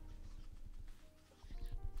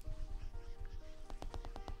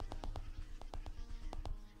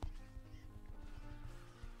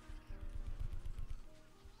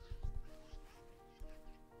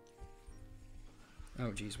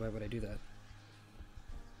 Oh, geez, why would I do that?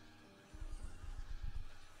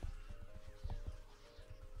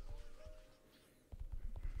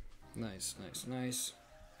 Nice, nice, nice.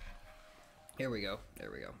 Here we go. There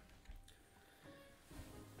we go.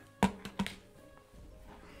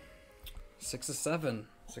 6 of 7.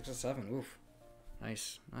 6 of 7. Oof.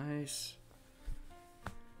 Nice, nice.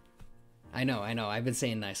 I know. I've been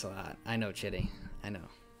saying nice a lot. I know, Chitty. I know.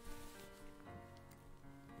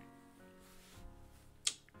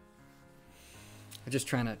 I'm just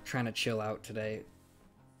trying to chill out today.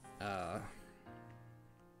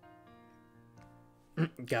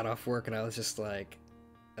 Got off work and I was just like,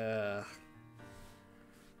 this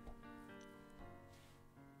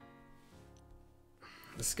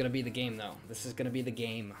is gonna be the game, though. This is gonna be the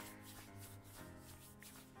game.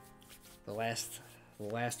 The last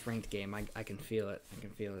ranked game. I can feel it. I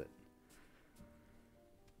can feel it.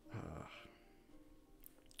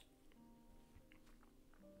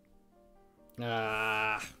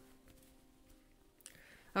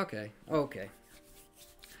 Okay. Okay.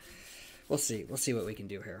 We'll see. We'll see what we can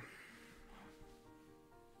do here.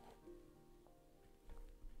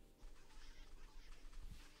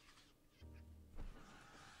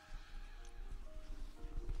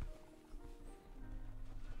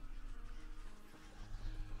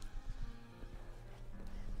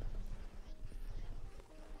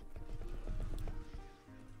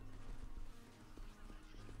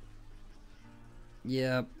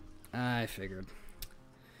 Yep, I figured.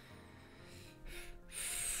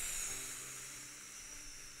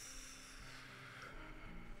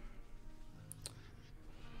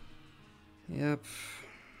 Yep.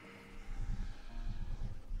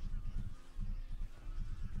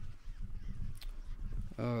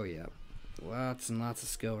 Oh, yep. Lots and lots of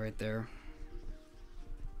skill right there.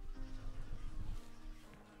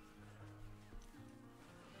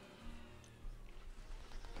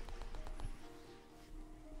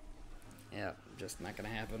 Yep, just not gonna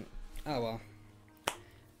happen. Oh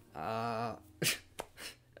well.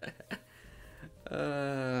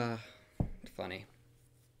 Funny.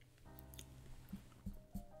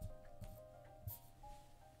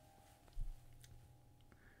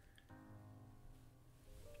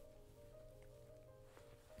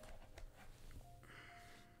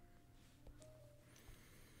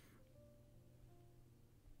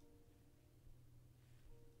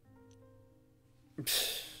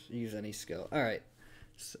 Use any skill. All right.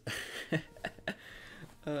 So,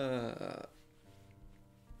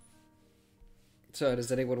 so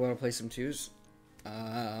does anyone want to play some twos?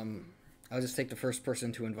 I'll just take the first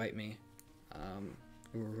person to invite me.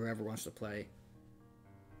 Whoever wants to play.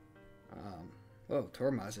 Whoa,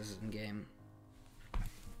 Tormaz is in game.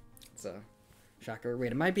 It's a shocker.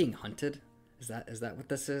 Wait, am I being hunted? Is that what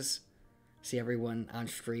this is? See everyone on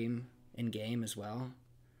stream in game as well?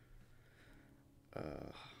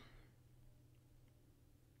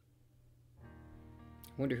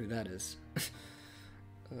 Wonder who that is.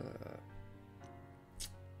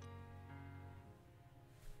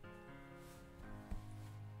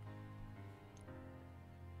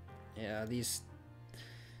 Yeah, it's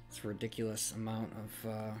a ridiculous amount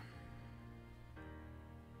of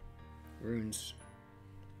runes.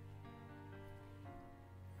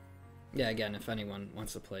 Yeah, again, if anyone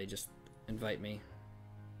wants to play, just invite me.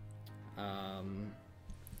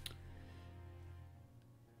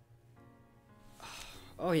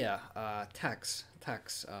 Oh yeah, Tex,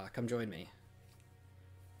 come join me.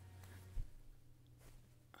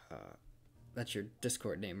 That's your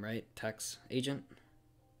Discord name, right? Tex Agent?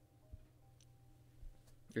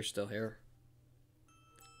 You're still here?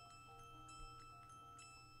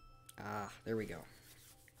 Ah, there we go.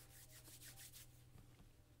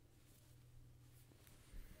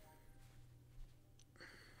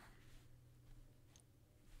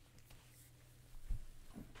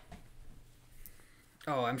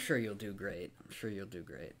 Oh, I'm sure you'll do great. I'm sure you'll do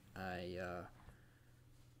great.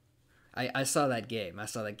 I saw that game. I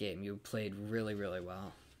saw that game. You played really, really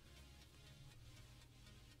well.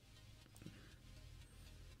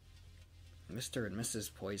 Mr. and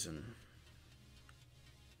Mrs. Poison.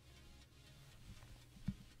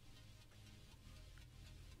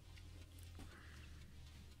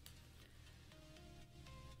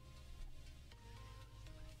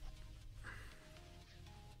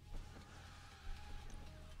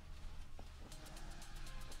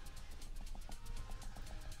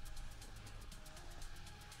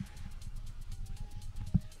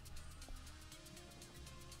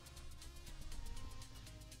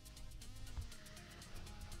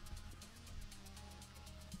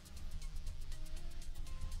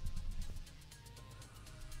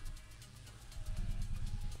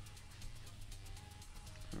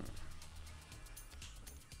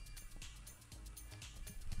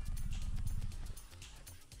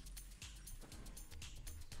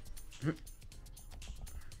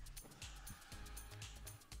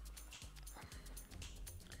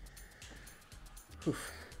 Whew.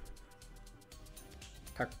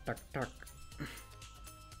 Tuck, tuck, tuck.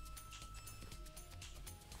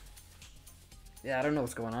 Yeah, I don't know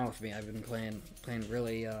what's going on with me. I've been playing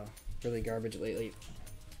really really garbage lately.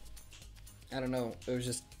 I don't know. It was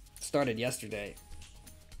just started yesterday.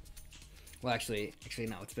 Well, actually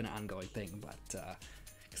no. It's been an ongoing thing, but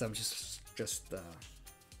because I'm just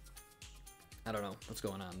I don't know what's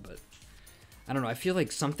going on, but I don't know. I feel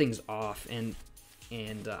like something's off, and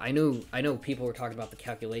I know people were talking about the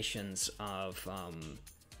calculations of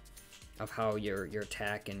how your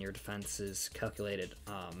attack and your defense is calculated,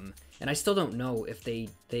 and I still don't know if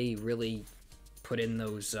they really put in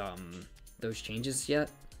those changes yet.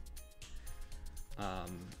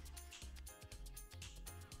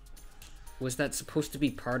 Was that supposed to be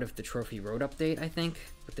part of the Trophy Road update, I think,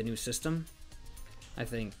 with the new system? I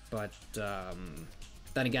think, but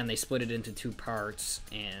then again, they split it into 2 parts,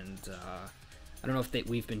 and I don't know if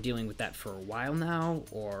we've been dealing with that for a while now,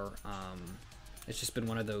 or it's just been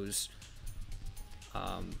one of those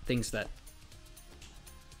things that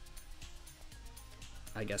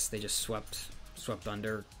I guess they just swept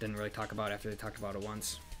under, didn't really talk about after they talked about it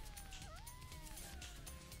once.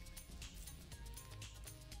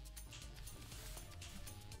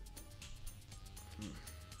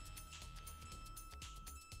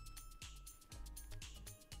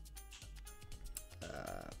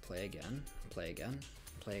 Play again, play again,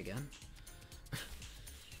 play again.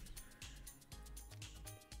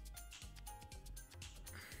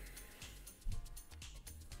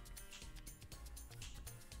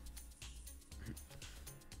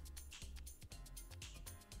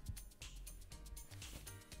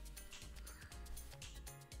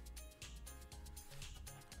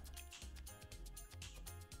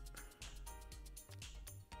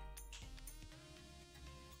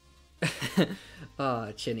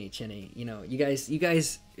 Chinny, you know, you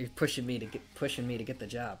guys are pushing me to get the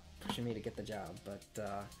job, but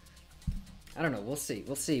I don't know. We'll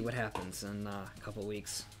see what happens in a couple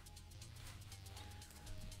weeks.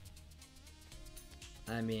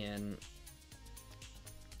 I mean,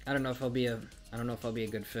 I don't know if I'll be a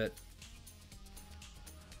good fit,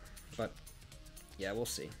 but yeah, we'll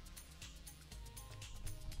see.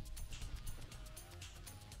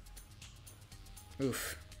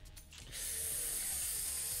 Oof.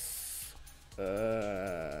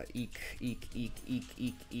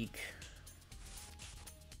 Eek.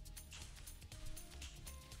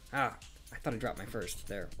 Ah, I thought I dropped my first.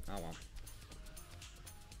 There. Oh well.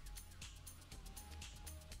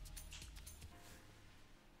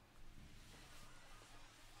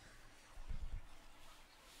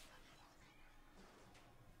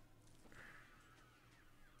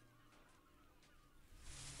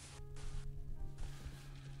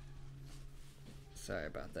 Sorry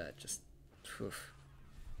about that. Just. Oof.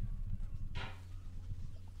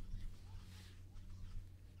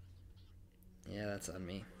 Yeah, that's on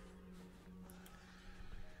me.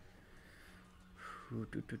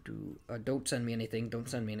 Don't send me anything. Don't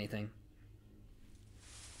send me anything.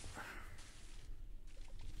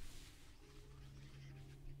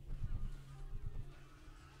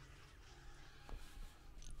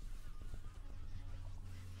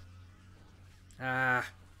 Ah.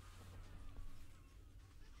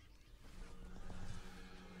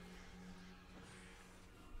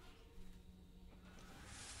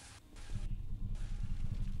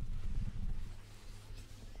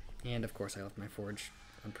 And of course I left my forge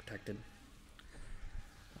unprotected.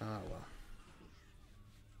 Ah, well.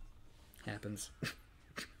 Happens.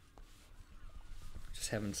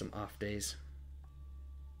 Just having some off days.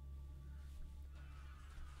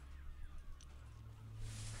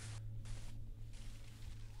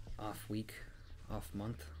 Off week. Off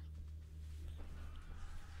month.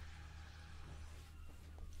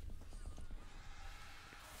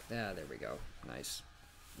 Yeah, there we go. Nice.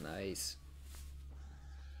 Nice.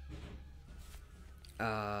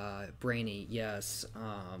 Brainy, yes.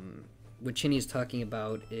 What Chinny's talking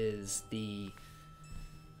about is the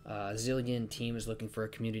Zillion team is looking for a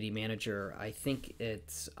community manager. I think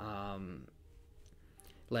it's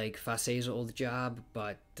like Face's old job,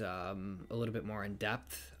 but a little bit more in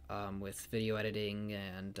depth with video editing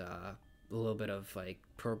and a little bit of like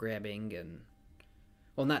programming and,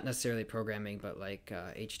 well, not necessarily programming, but like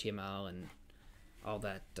HTML and all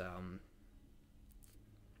that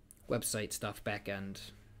website stuff, backend,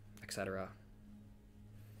 etc.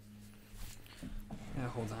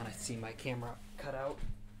 Hold on, I see my camera cut out.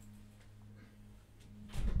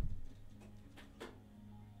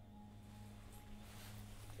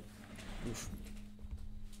 Oof.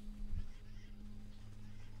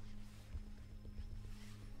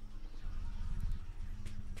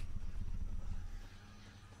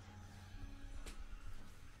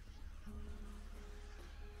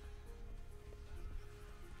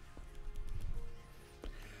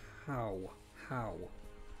 How? How?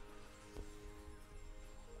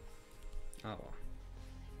 Oh.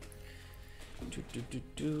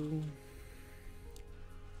 Do.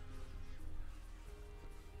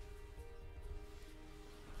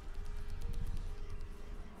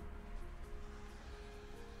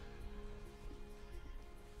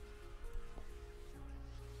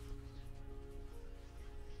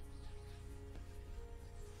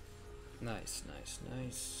 Nice, nice,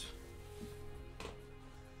 nice.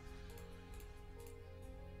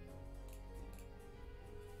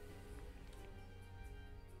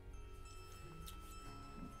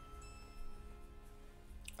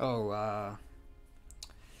 Oh,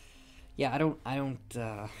 yeah, I don't,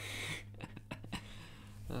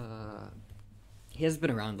 he hasn't been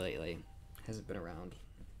around lately. Hasn't been around.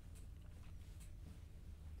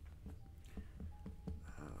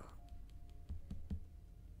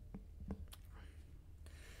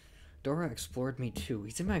 Dora explored me too.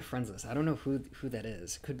 He's in my friends list. I don't know who that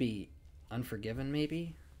is. Could be Unforgiven,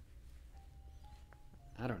 maybe?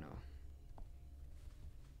 I don't know.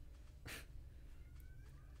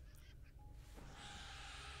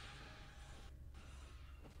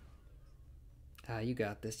 You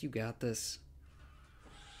got this. You got this.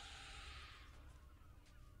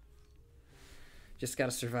 Just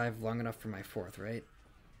gotta survive long enough for my fourth, right?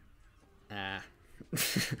 Ah.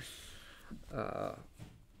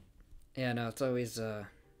 Yeah, no, it's always really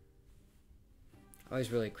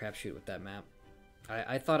a crapshoot with that map.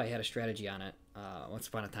 I thought I had a strategy on it once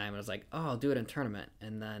upon a time, and I was like, oh, I'll do it in tournament.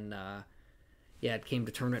 And then, yeah, it came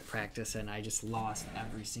to tournament practice, and I just lost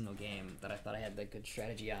every single game that I thought I had that good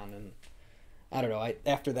strategy on. And I don't know.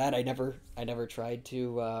 After that, I never tried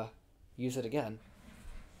to use it again.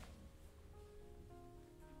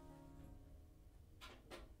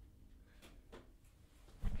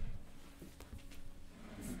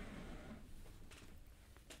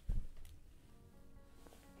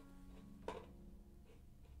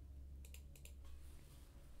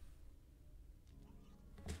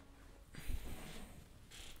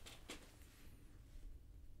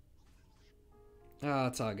 Oh,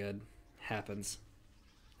 it's all good. Happens.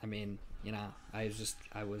 I mean, you know, I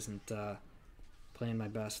wasn't playing my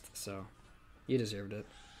best, so you deserved it.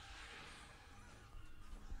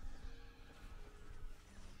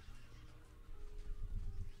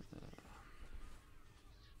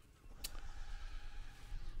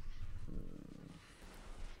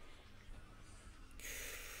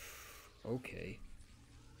 Okay.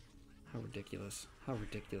 How ridiculous. How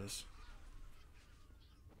ridiculous.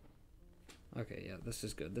 Okay, yeah, this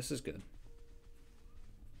is good. This is good.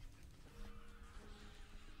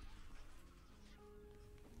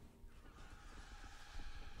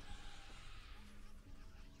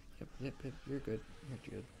 Yep, you're good. You're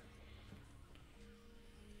good.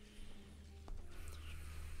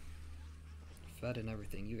 Fed and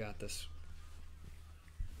everything. You got this.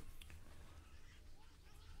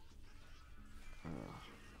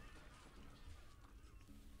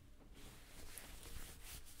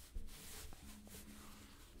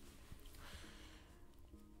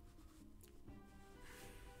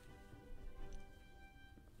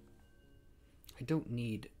 I don't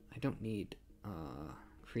need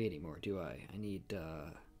create anymore, do I? I need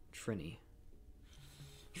Trini.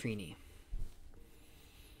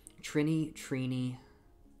 Trini, Trini,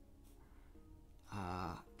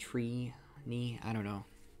 I don't know.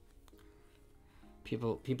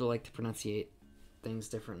 People like to pronunciate things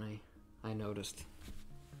differently, I noticed.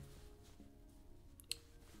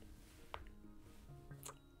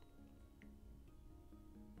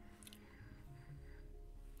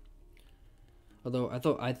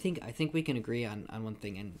 Although I think we can agree on one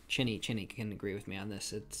thing, and Chinny can agree with me on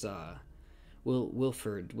this. It's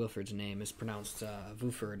Wilford's name is pronounced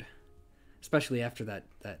Vuford, especially after that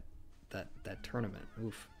tournament.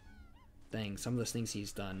 Oof, dang! Some of the things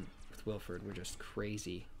he's done with Wilford were just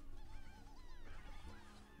crazy.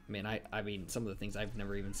 Man, I mean, some of the things I've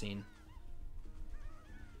never even seen.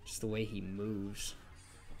 Just the way he moves.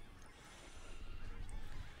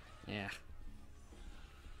 Yeah.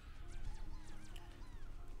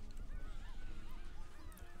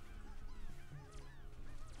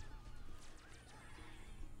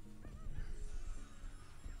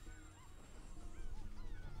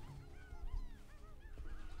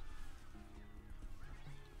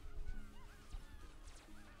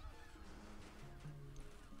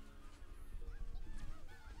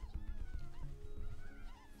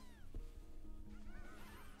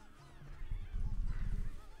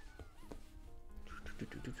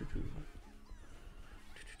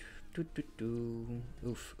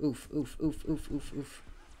 Oof, oof, oof, oof, oof, oof, oof.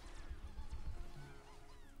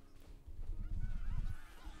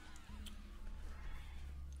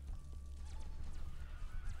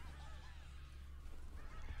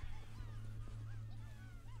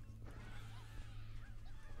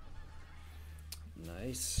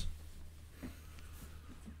 Nice.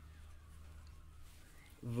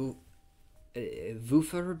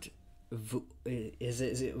 Vuford? Is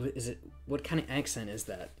it what kind of accent is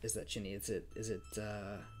that? Is that Ginny? Is it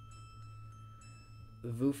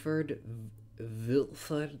Vuford?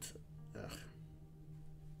 Vilford? Ugh.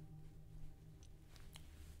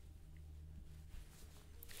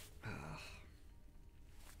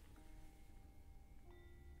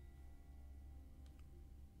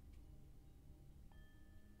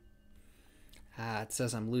 It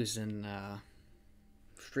says I'm losing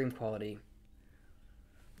stream quality.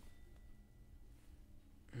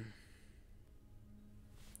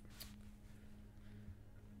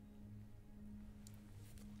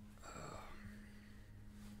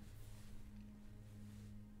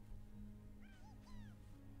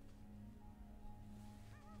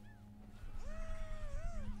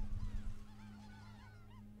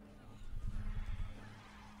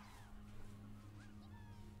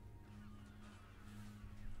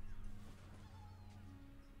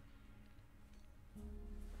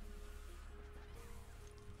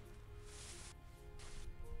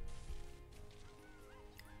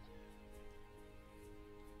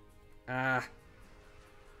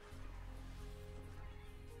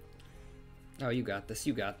 Oh, you got this.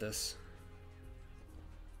 You got this.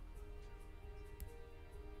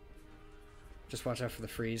 Just watch out for the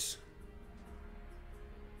freeze.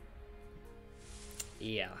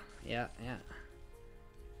 Yeah. Yeah.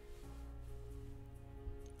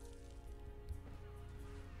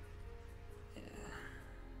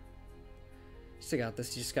 Still got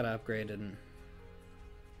this. You just gotta upgrade and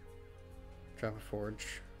drop a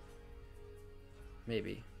forge.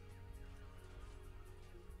 Maybe.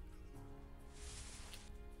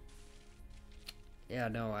 Yeah,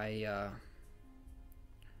 no, I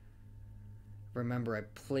remember I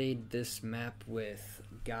played this map with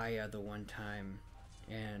Gaia the one time,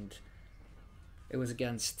 and it was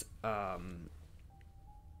against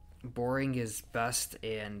Boring is Best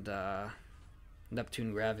and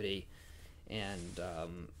Neptune Gravity, and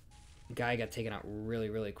Gaia got taken out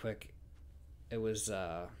really quick. It was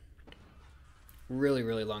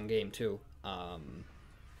really long game too.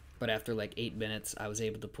 But after like 8 minutes, I was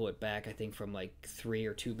able to pull it back, I think from like 3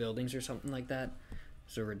 or 2 buildings or something like that.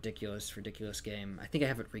 It's a ridiculous game. I think I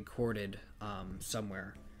have it recorded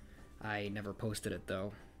somewhere. I never posted it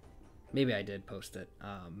though. Maybe I did post it.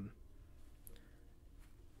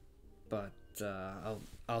 But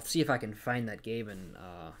I'll see if I can find that game and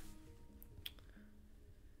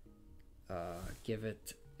give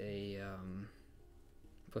it a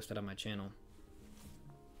post it on my channel.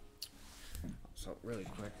 So really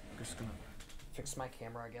quick, I'm just gonna fix my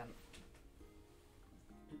camera again.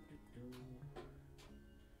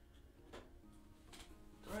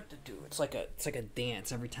 What to do? It's like a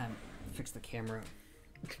dance every time I fix the camera.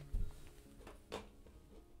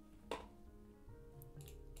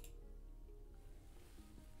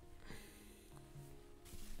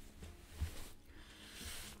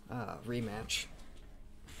 Rematch.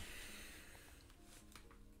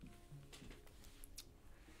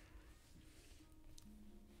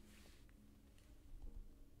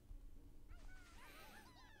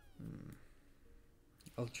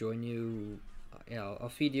 I'll join you. Yeah, I'll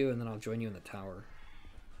feed you, and then I'll join you in the tower.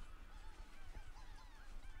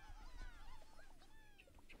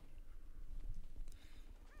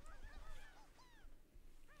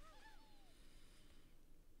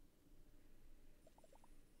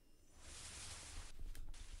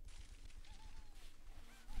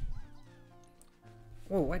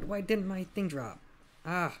 Whoa, why didn't my thing drop?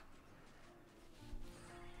 Ah.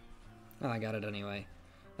 Oh, I got it anyway.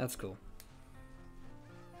 That's cool.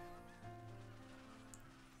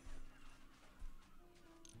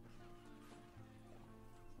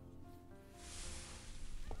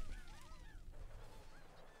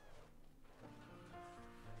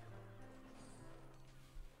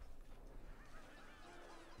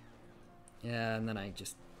 Yeah, and then I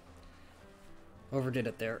just overdid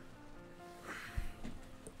it there.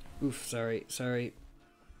 Oof, sorry.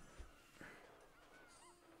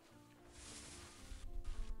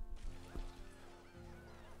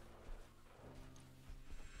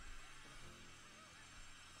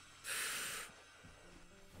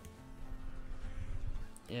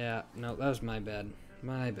 Yeah, no, that was my bad.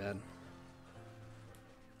 My bad.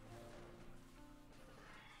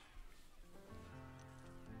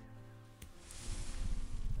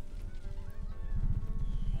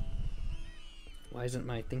 Why isn't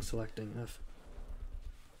my thing selecting enough?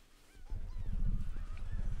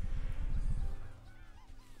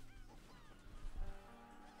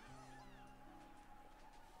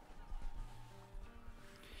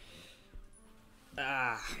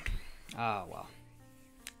 Ah. Ah, well.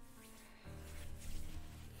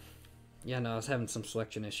 Yeah, no, I was having some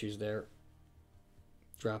selection issues there.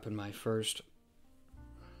 Dropping my first.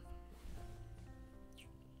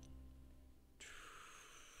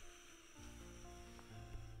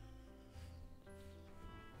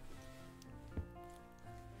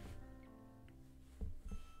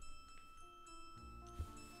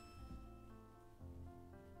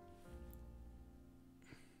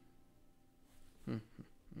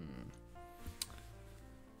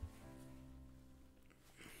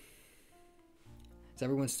 Is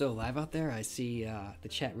everyone still alive out there? I see the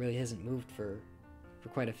chat really hasn't moved for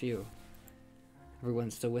quite a few.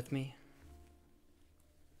 Everyone's still with me?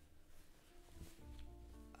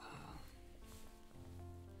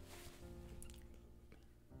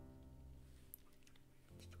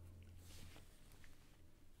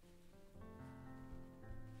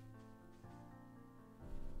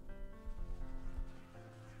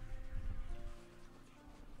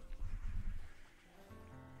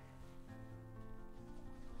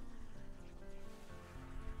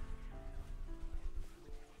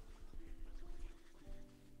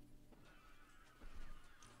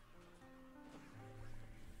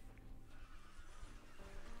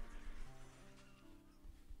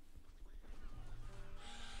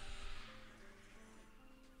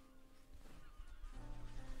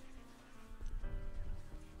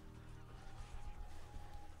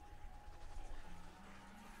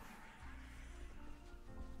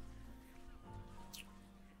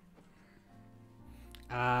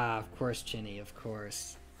 Ah, of course, Chinny, of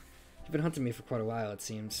course. You've been hunting me for quite a while, it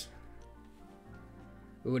seems.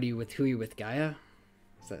 Who are you with, Gaia?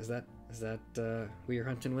 Is that who you're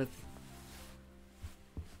hunting with?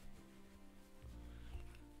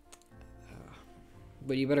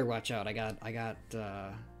 But you better watch out. I got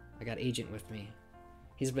Agent with me.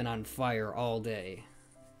 He's been on fire all day.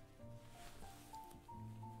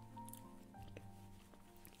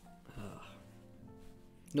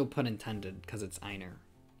 No pun intended, because it's Einer.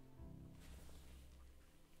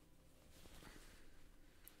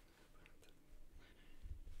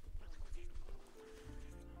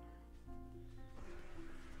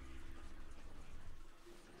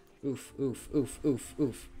 Oof, oof, oof, oof,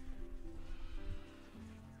 oof.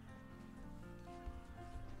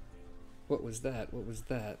 What was that? What was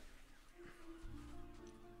that?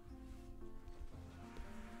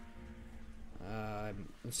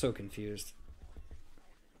 I'm so confused.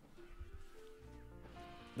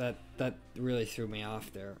 That really threw me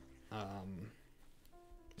off there.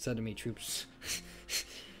 Said to me, troops.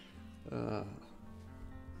 Oh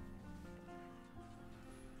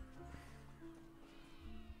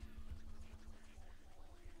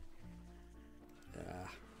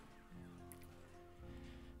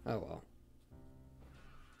well.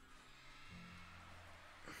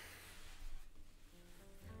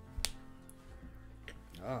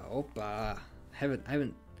 Oh, Opa.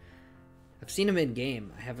 I've seen him in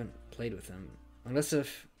game. I haven't played with him. Unless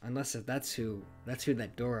if that's who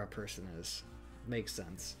that Dora person is. Makes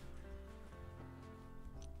sense.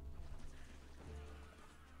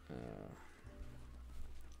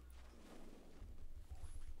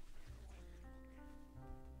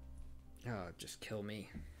 Oh, just kill me.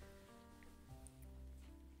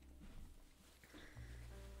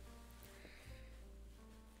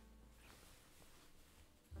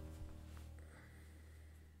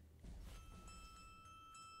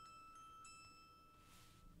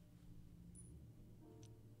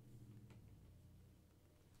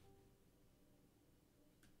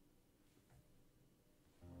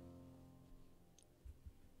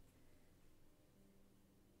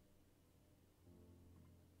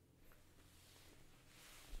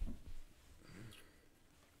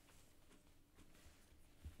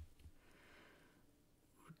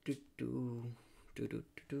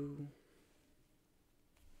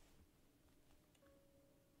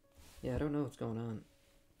 Yeah, I don't know what's going on.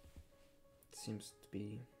 It seems to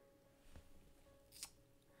be...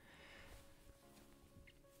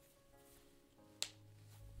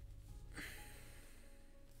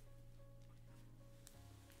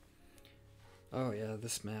 Oh yeah,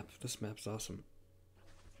 this map's awesome.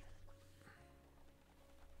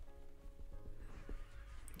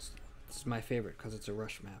 This is my favorite because it's a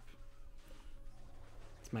rush map.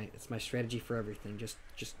 It's my strategy for everything. Just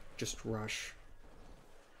rush.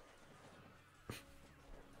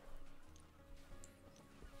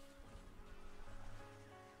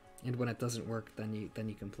 And when it doesn't work, then you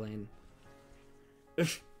complain.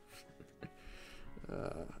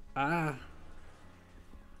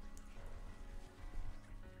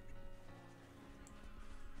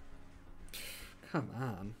 Come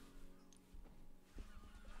on.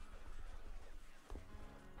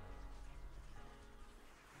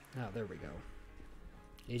 Oh, there we go.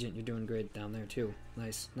 Agent, you're doing great down there too.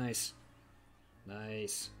 Nice, nice,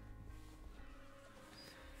 nice.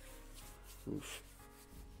 Oof.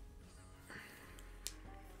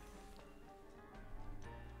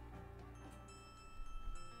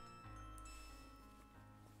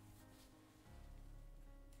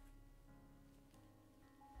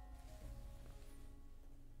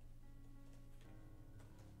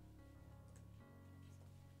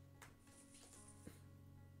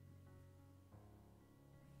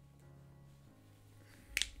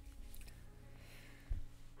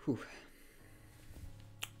 Whew.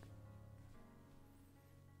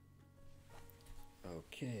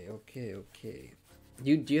 Okay.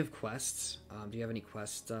 Do you have quests? Do you have any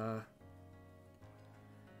quest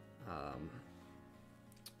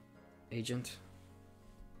agent?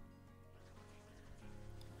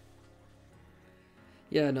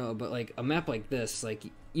 Yeah, no, but like a map like this, like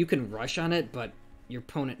you can rush on it, but your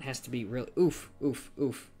opponent has to be really oof.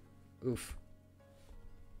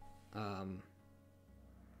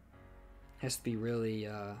 Has to be really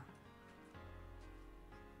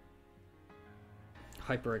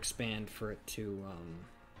hyper expand for it to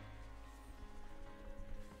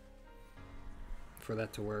for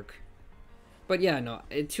that to work. But yeah, no,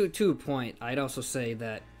 to a point, I'd also say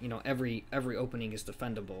that, you know, every opening is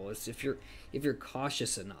defendable. It's if you're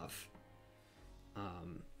cautious enough,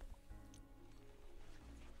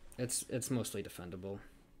 it's mostly defendable.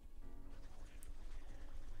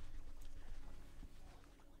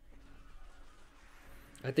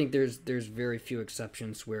 I think there's very few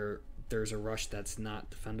exceptions where there's a rush that's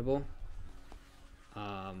not defendable.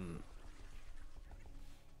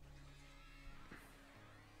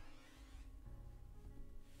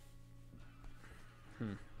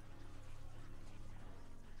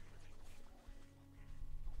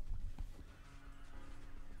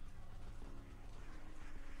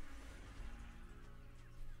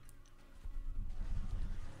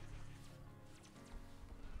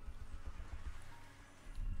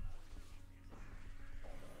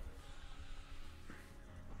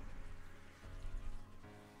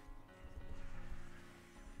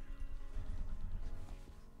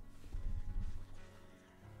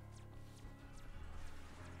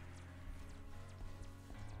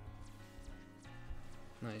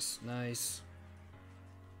 Nice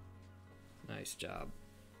job.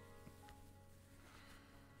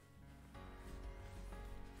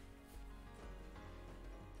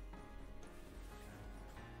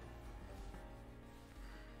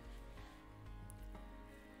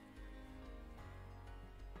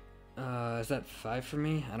 Is that 5 for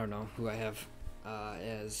me? I don't know who I have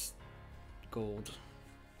as gold.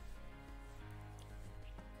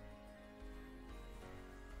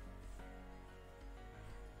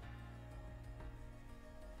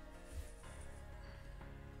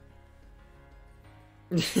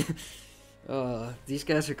 These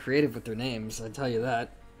guys are creative with their names, I tell you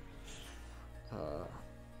that.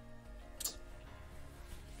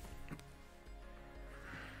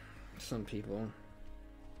 Some people.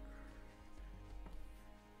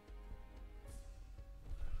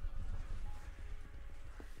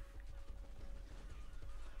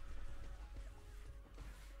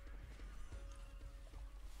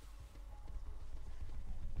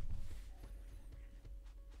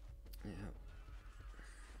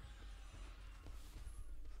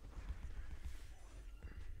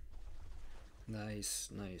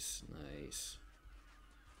 Nice.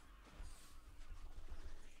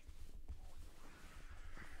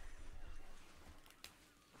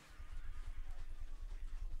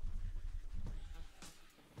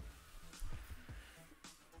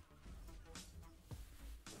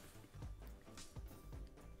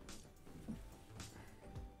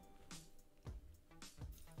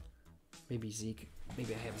 Maybe Zeke.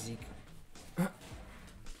 Maybe I have Zeke.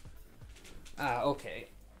 Okay.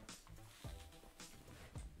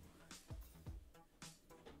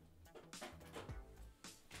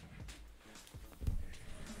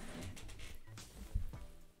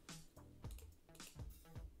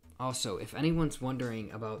 Also, if anyone's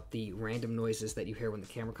wondering about the random noises that you hear when the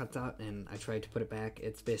camera cuts out and I tried to put it back,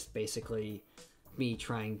 it's basically me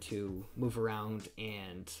trying to move around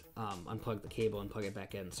and unplug the cable and plug it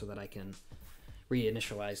back in so that I can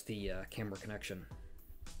reinitialize the camera connection.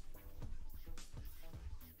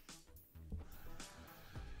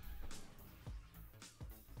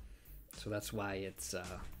 So that's why it's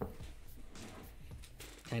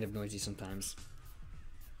kind of noisy sometimes.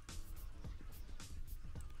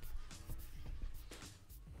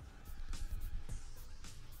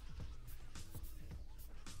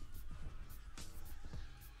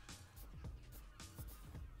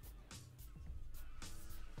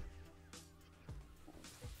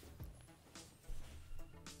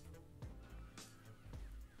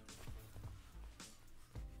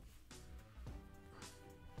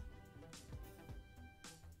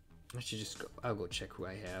 I should just go. I'll go check who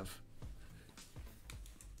I have.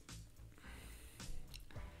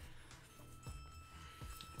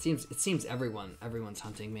 It seems everyone's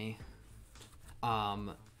hunting me.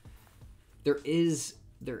 There is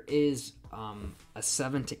a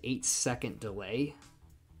 7 to 8 second delay,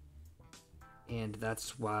 and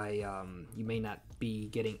that's why you may not be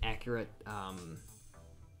getting accurate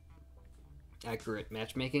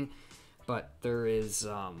matchmaking, but there is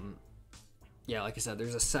yeah, like I said,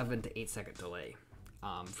 there's a 7 to 8 second delay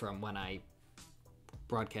from when I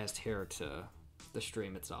broadcast here to the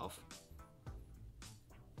stream itself.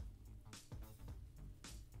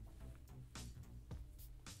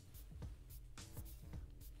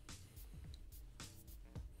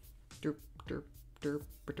 Derp, derp, derp,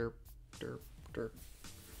 derp, derp, derp.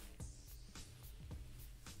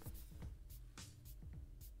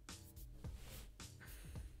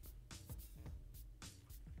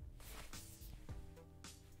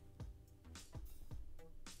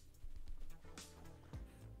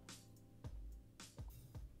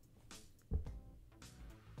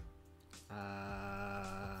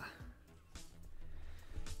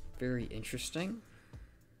 Very interesting.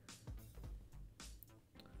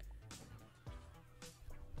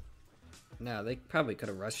 No, they probably could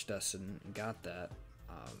have rushed us and got that.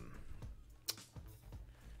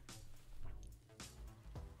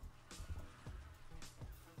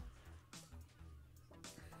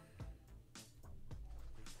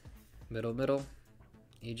 Middle,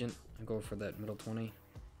 agent. I go for that middle 20.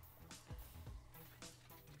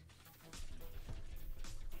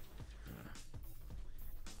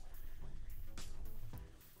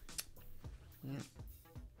 Yeah.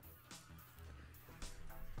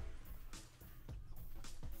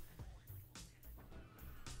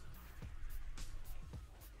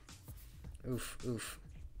 Oof, oof.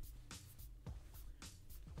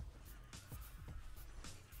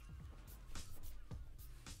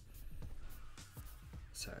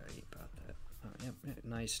 Sorry about that. Oh, yep,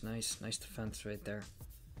 nice defense right there.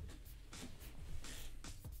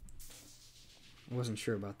 I wasn't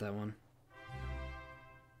sure about that one.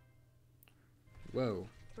 Whoa.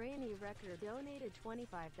 Branny Record donated $25.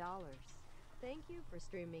 Thank you for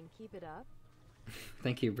streaming. Keep it up.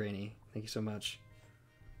 Thank you, Brainy. Thank you so much.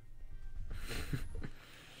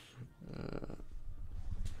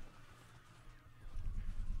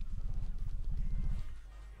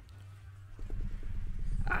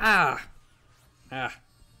 Ah!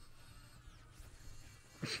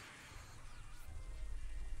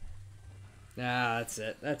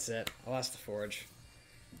 That's it. I lost the forge.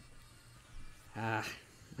 Wow.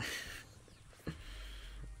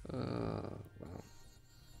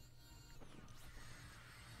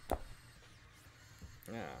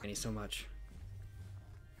 I need so much.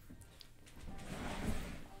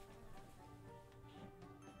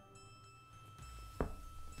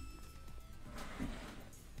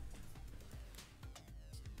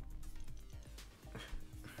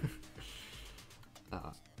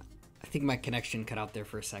 I think my connection cut out there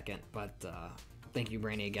for a second, but thank you,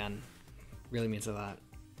 Brainy, again. Really means a lot.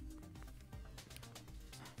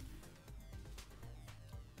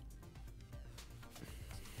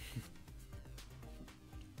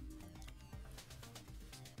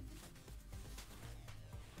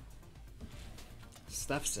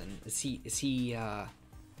 Steffson, is he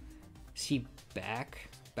back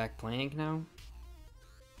playing now?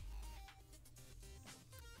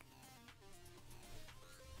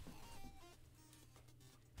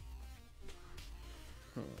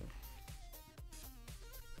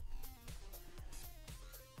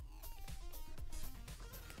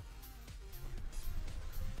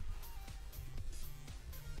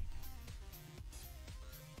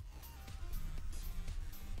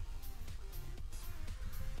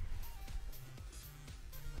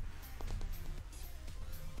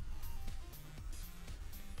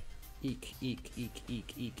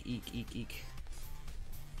 Eek.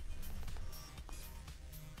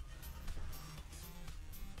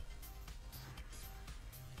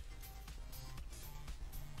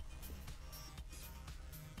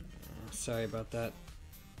 Sorry about that.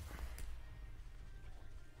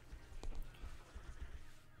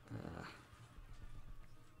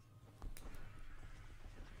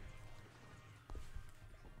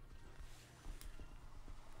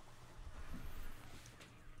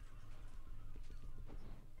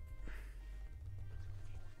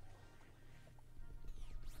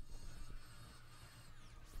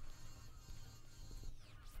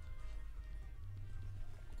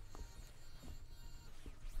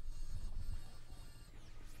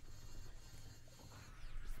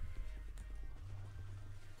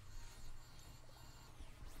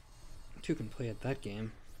 Two can play at that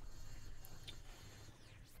game.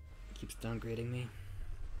 Keeps downgrading me.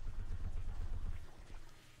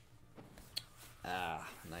 Ah,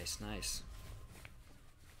 nice, nice.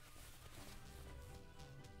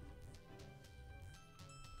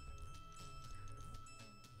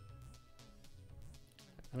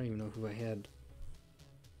 I don't even know who I had.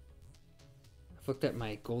 I've looked at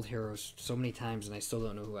my gold heroes so many times and I still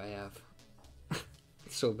don't know who I have.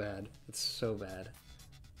 It's so bad. It's so bad.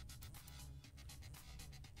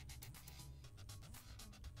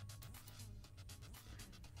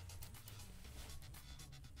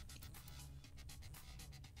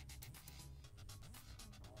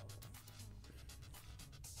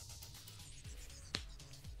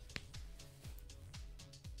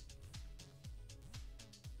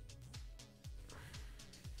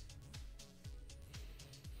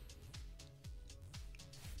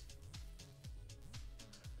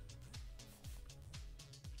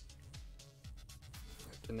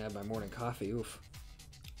 Didn't have my morning coffee. Oof.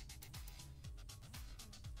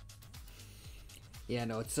 Yeah,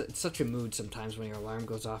 no, it's such a mood sometimes when your alarm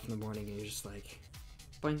goes off in the morning and you're just like,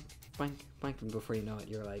 boink, boink, boink, and before you know it,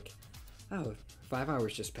 you're like, oh, 5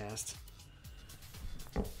 hours just passed.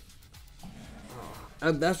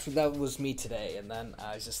 Oh, that was me today, and then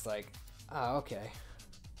I was just like, oh, okay.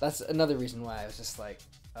 That's another reason why I was just like,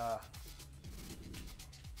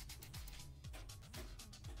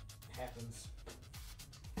 happens.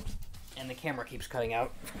 And the camera keeps cutting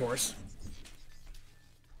out, of course.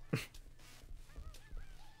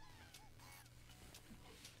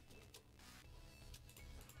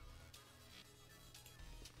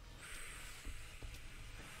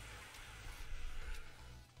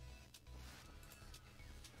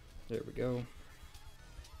 There we go.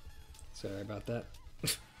 Sorry about that.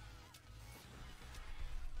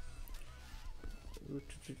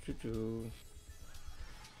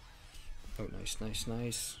 Oh, nice, nice,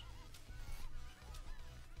 nice.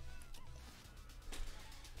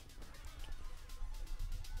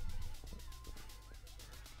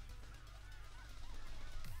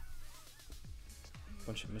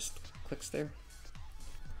 Bunch of missed clicks there.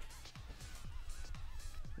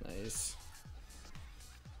 Nice.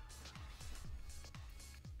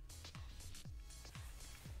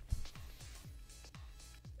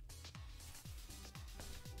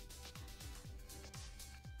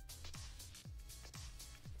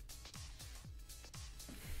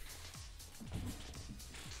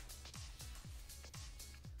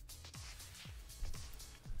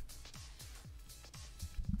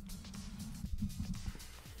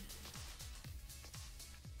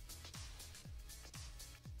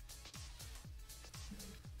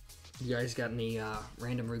 You guys got any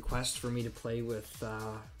random requests for me to play with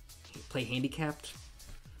play handicapped?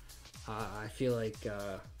 I feel like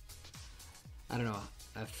I don't know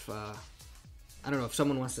if I don't know if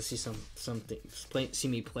someone wants to see something see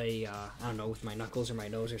me play I don't know, with my knuckles or my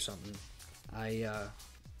nose or something. I'm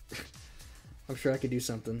sure I could do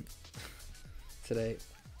something today.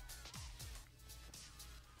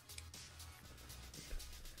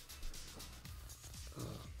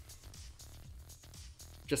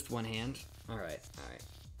 Just one hand? Alright, alright.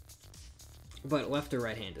 But left or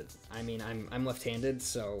right-handed? I mean, I'm left-handed,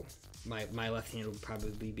 so my left hand would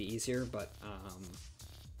probably be easier, but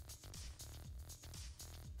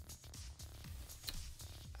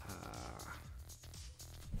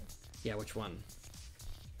yeah, which one?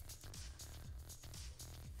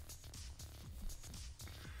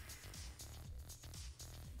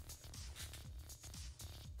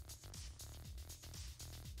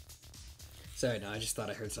 Sorry, no, I just thought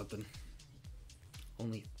I heard something.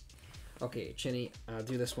 Only. Okay, Chinny, I'll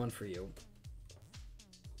do this one for you.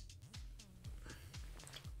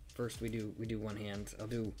 First, we do one hand. I'll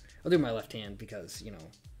do my left hand because, you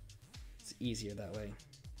know, it's easier that way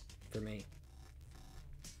for me.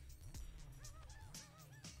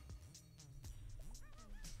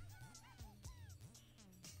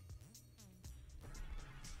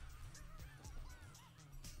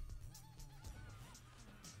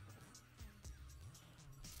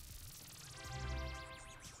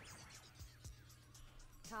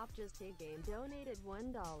 Top Just a Game donated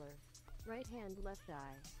 $1. Right hand, left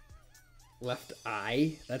eye. Left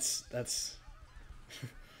eye? That's that's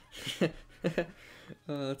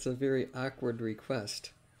a very awkward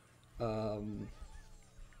request.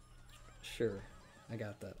 Sure, I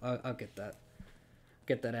got that. I'll get that.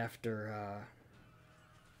 Get that after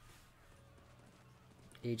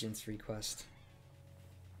agent's request.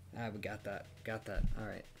 We got that. Got that. All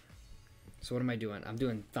right. So what am I doing? I'm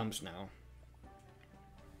doing thumbs now.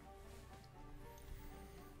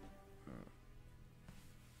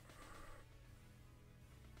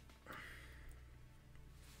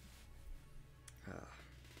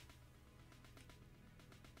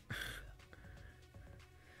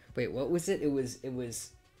 Wait, what was it? It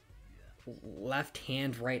was left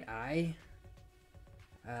hand, right eye.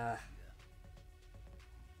 Uh.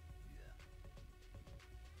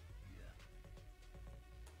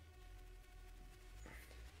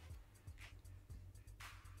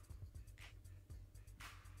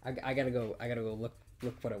 I gotta go. I gotta go look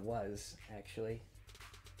what it was actually,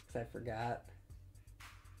 because I forgot.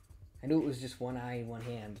 I knew it was just one eye, one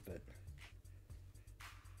hand, but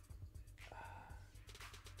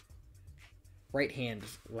right hand,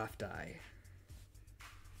 left eye.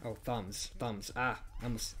 Oh, thumbs. Ah, I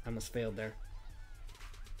almost failed there.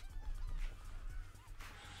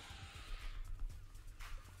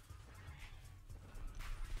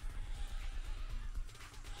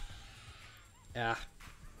 Ah.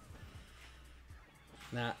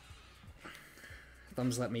 Nah.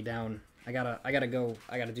 Thumbs let me down. I gotta go.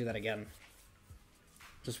 I gotta do that again.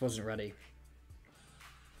 Just wasn't ready.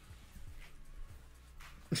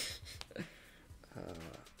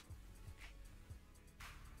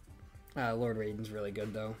 Lord Raiden's really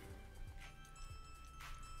good though.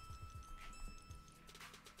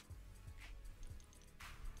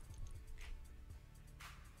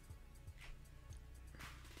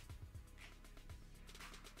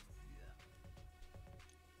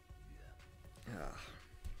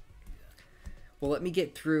 Well, let me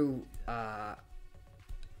get through.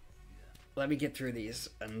 Let me get through these,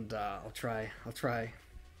 and I'll try.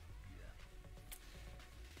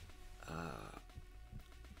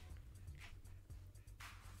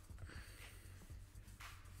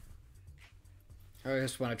 I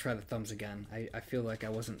just want to try the thumbs again. I feel like I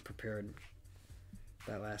wasn't prepared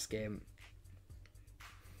that last game.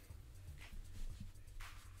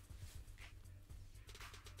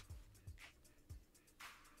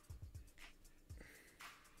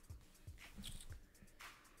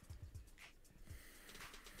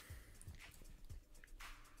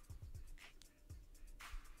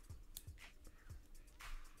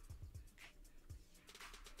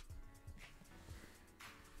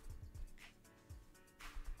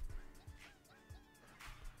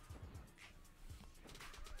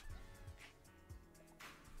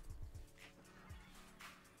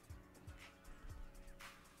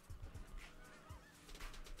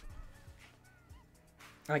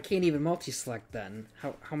 I can't even multi-select then.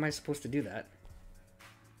 How am I supposed to do that?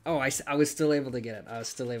 Oh, I was still able to get it. I was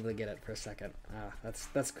still able to get it for a second. Ah,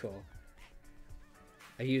 that's cool.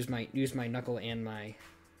 I used my knuckle and my...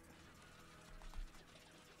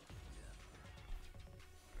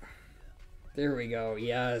 There we go.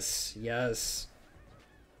 Yes.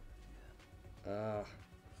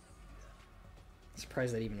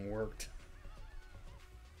 Surprised that even worked.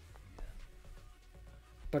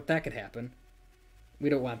 But that could happen. We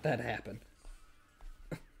don't want that to happen.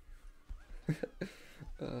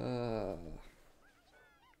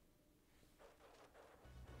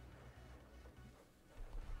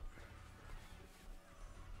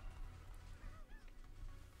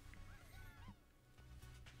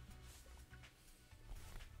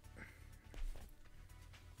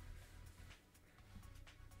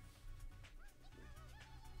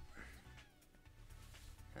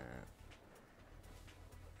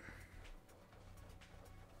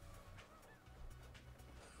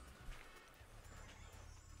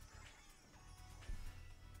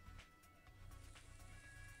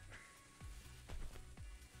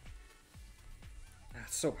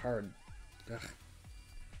 It's so hard. Ugh.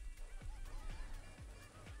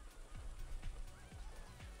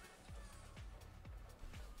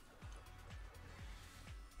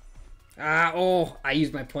 Ah, oh, I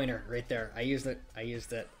used my pointer right there. I used it.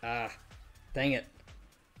 Ah, dang it.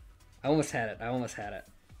 I almost had it.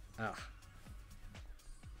 Ah.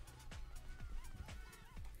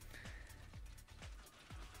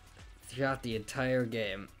 Throughout the entire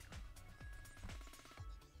game.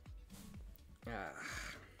 Ah.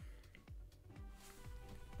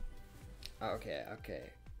 Okay.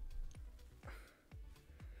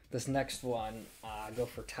 This next one, go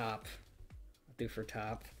for top. Do for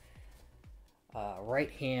top.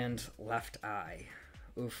 Right hand, left eye.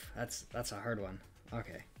 Oof, that's a hard one.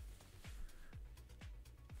 Okay.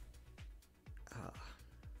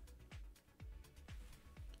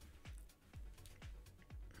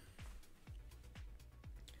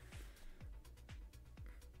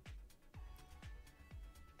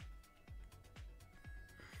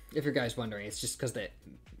 If your guys wondering, it's just because the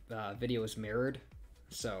video is mirrored,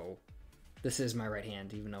 so this is my right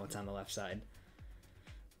hand, even though it's on the left side.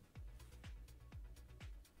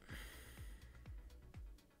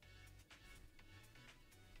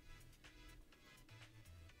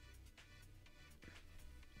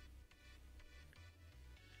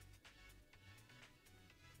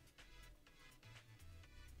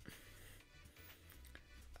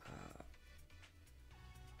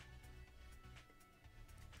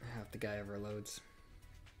 the guy overloads.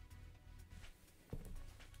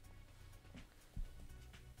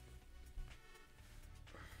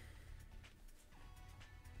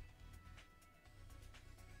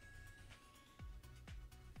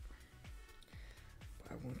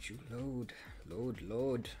 Why won't you load?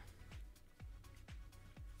 Load.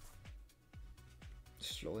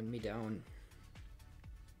 Slowing me down.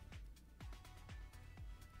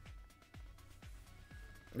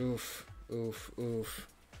 Oof.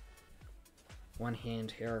 One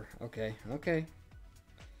hand here. Okay.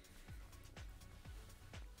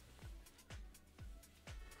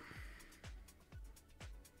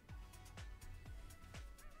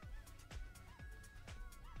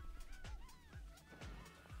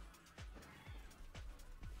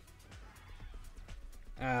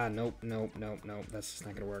 Ah, nope. That's just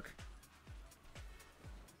not gonna work.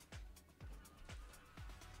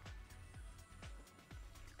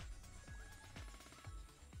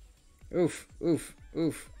 Oof.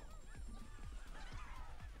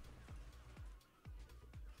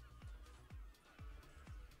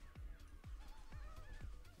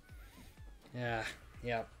 Yeah.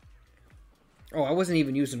 Oh, I wasn't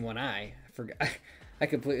even using one eye. I forgot. I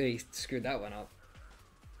completely screwed that one up.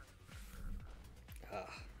 I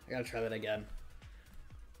gotta try that again.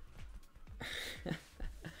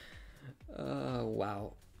 Oh,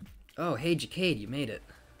 wow. Oh, hey, Jacade, you made it.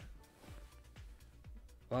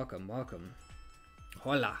 Welcome.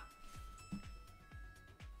 Hola.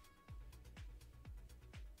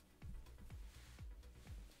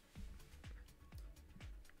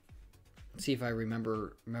 Let's see if I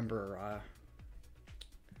remember.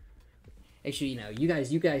 Actually, you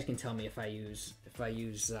guys can tell me if I use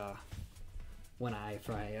one eye,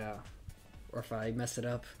 or if I mess it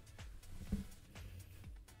up.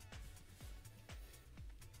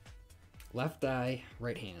 Left eye,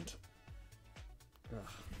 right hand. Ugh.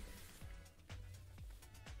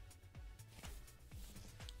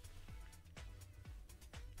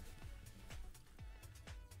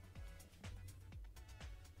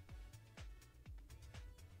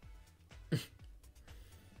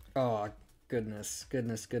 Oh, goodness.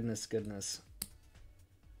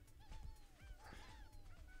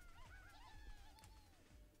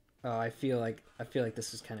 Oh, I feel like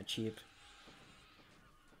this is kind of cheap.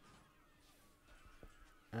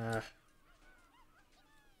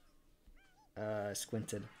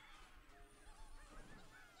 Squinted.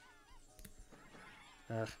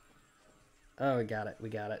 Oh, we got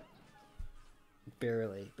it.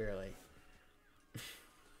 Barely.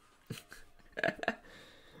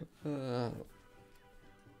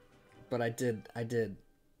 But I did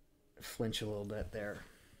flinch a little bit there.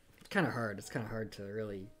 It's kind of hard. It's kind of hard to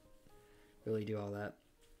really do all that.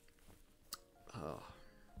 Oh.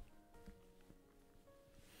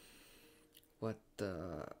 What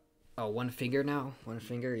the... Oh, one finger now? One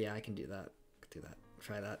finger? Yeah, I can do that.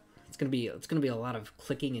 Try that. It's gonna be a lot of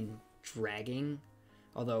clicking and dragging.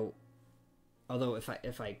 Although if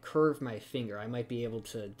I curve my finger, I might be able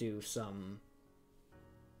to do some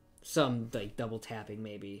like double tapping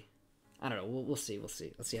maybe. I don't know. We'll see.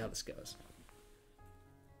 Let's see how this goes.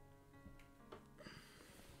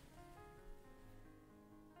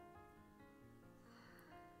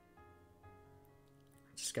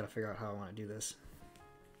 Just gotta figure out how I want to do this.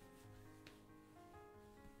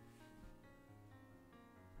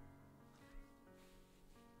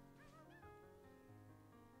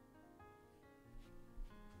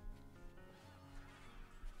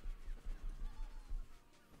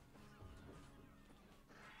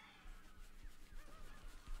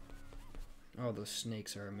 Oh, those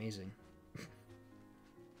snakes are amazing.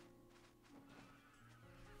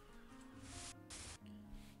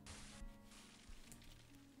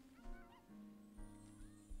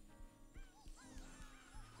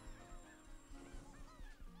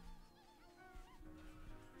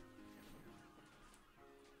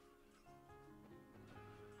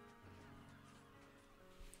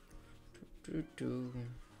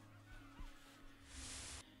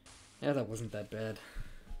 Yeah, that wasn't that bad.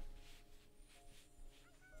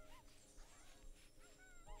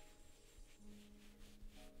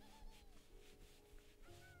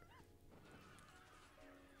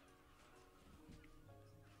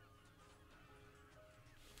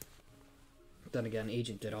 Then again,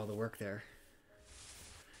 Agent did all the work there.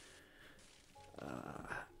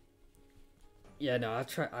 Yeah, no,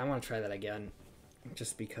 I want to try that again,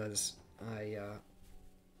 just because I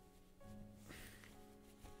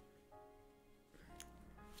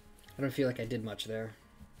don't feel like I did much there.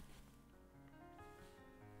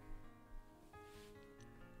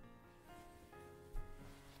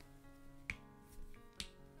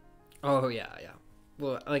 Oh yeah.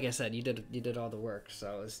 Well, like I said, you did all the work,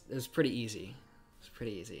 so it was pretty easy. It was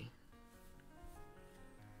pretty easy.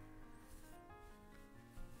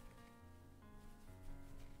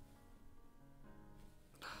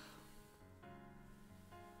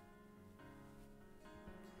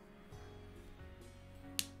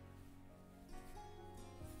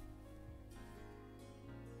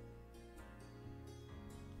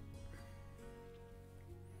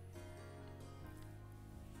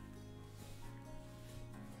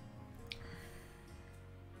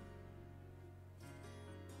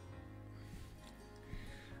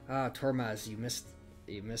 Ah, Tormaz, you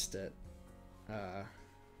missed it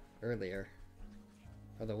earlier.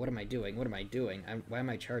 Although, what am I doing? What am I doing? Why am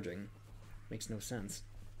I charging? Makes no sense.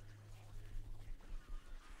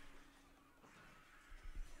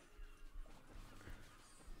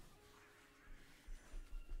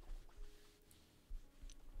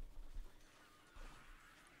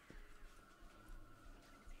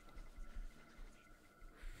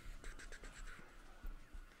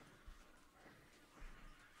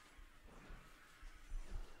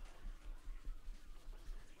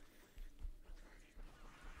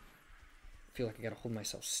 I feel like I gotta hold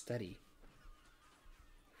myself steady.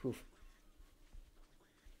 Whew.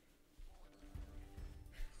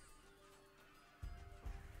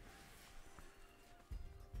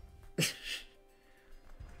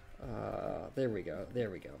 There we go. There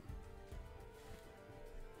we go.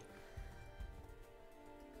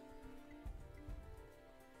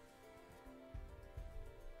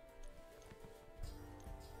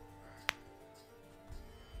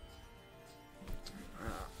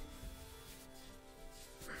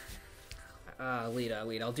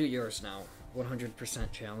 Lead. I'll do yours now.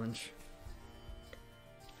 100% challenge.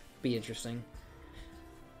 Be interesting.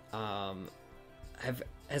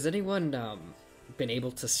 Has anyone been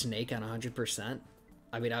able to snake on 100%?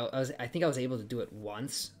 I mean, I think I was able to do it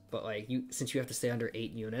once, but like since you have to stay under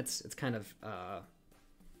 8 units, it's kind of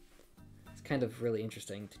really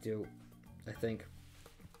interesting to do. I think.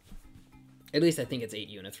 At least I think it's 8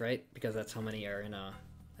 units, right? Because that's how many are in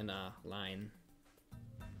a line.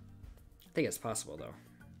 I think it's possible though.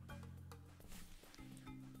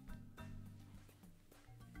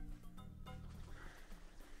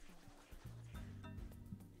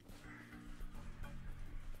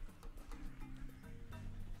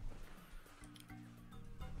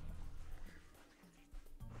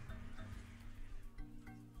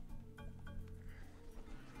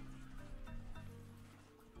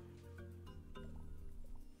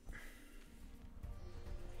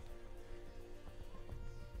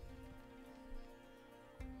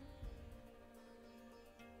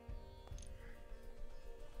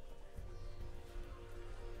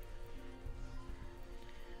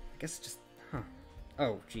 I guess just, huh.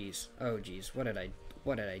 Oh geez. What did I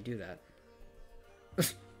do that?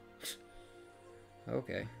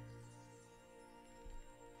 Okay.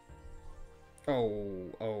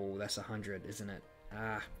 Oh, that's 100, isn't it?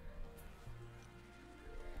 Ah.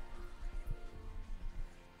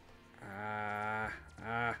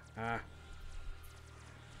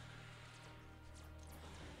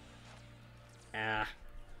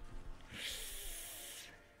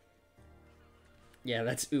 Yeah,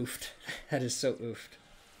 that's oofed. That is so oofed.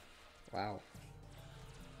 Wow.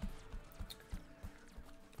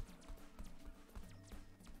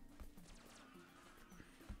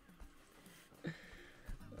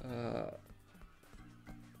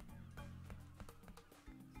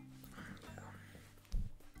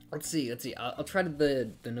 Let's see. I'll try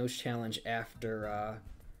the nose challenge after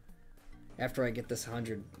I get this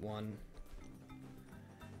 100 one.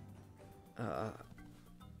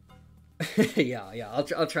 Yeah.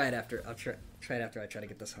 I'll try it after. I'll try it after I try to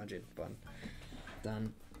get this 100 one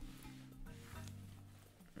done.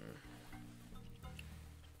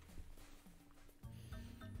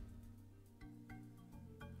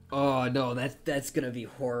 Oh no, that's gonna be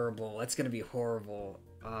horrible. That's gonna be horrible.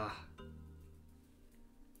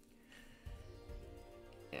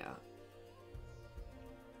 Yeah.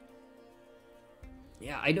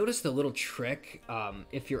 Yeah, I noticed a little trick.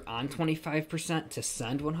 If you're on 25% to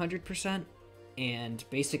send 100%, and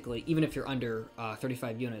basically, even if you're under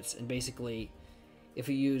 35 units, and basically, if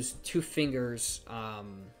you use 2 fingers,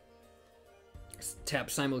 tap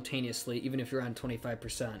simultaneously, even if you're on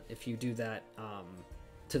 25%, if you do that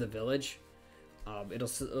to the village, it'll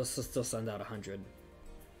still send out 100.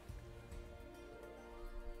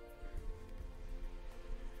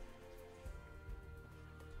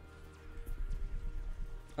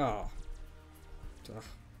 Oh. Ugh.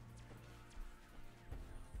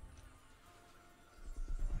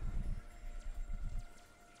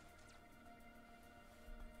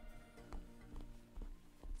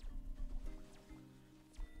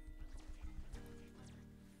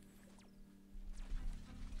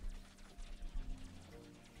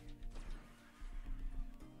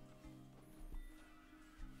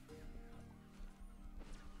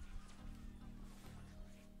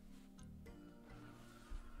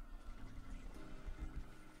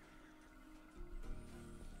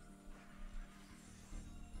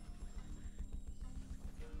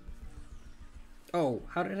 Oh,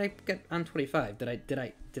 how did I get on 25?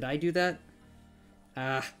 Did I do that?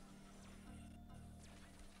 Ah.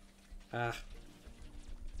 Ah.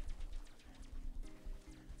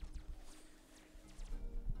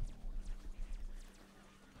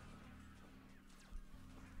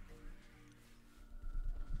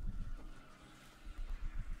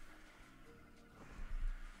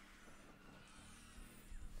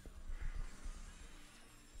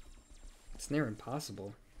 It's near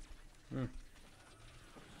impossible.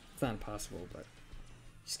 It's not impossible, but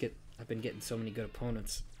I've been getting so many good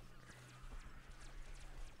opponents.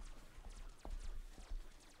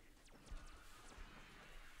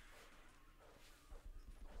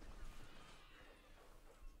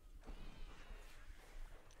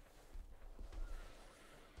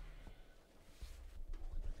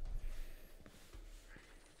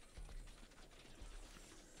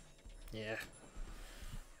 Yeah.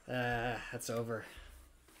 That's over.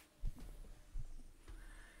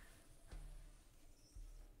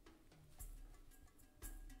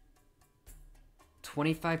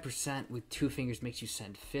 25% with two fingers makes you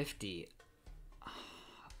send 50.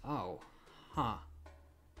 Oh, huh.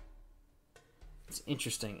 It's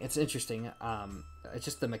interesting. It's interesting. It's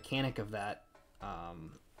just the mechanic of that. I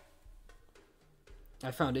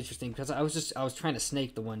found interesting because I was trying to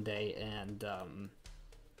snake the one day, and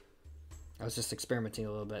I was just experimenting a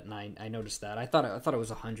little bit, and I noticed that. I thought it was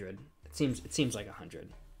 100. It seems like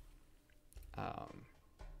 100.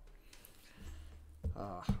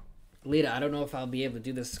 Lita, I don't know if I'll be able to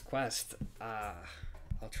do this quest.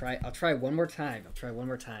 I'll try one more time.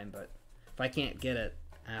 But if I can't get it,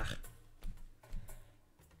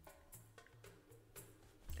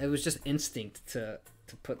 it was just instinct to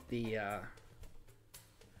put the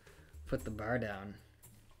bar down.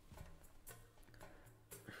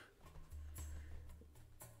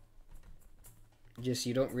 Just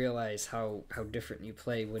you don't realize how different you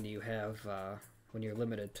play when you have when you're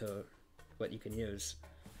limited to what you can use.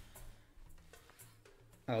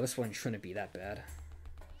 Oh, this one shouldn't be that bad.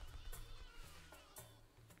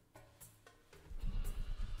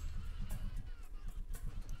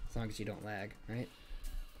 As long as you don't lag, right?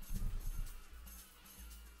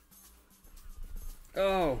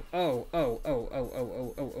 Oh.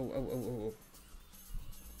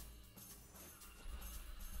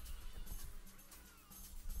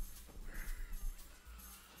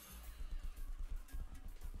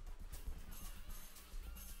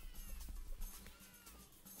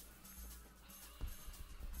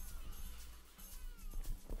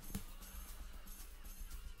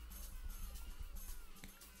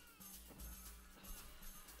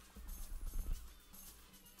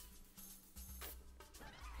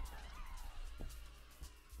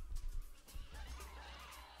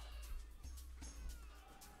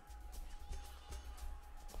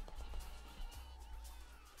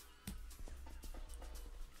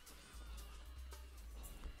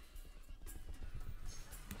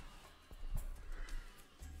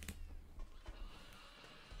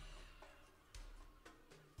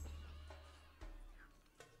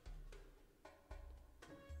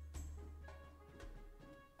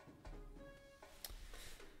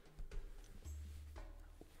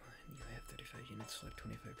 Units, select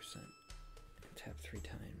 25% and tap 3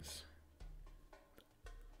 times.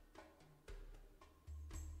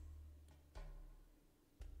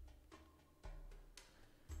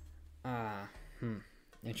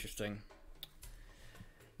 Interesting.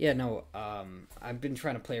 Yeah, no, I've been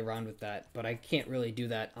trying to play around with that, but I can't really do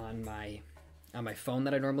that on my phone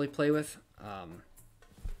that I normally play with.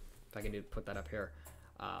 If I can put that up here.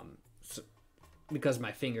 So, because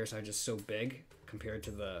my fingers are just so big compared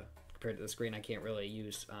to the screen, I can't really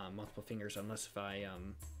use multiple fingers unless if I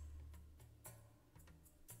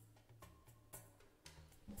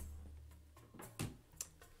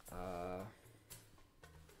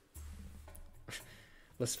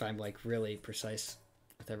unless if I'm like really precise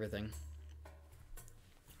with everything.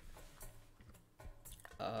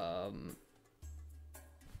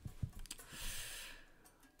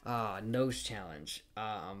 Nose challenge.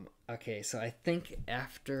 Okay, so I think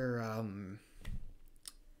after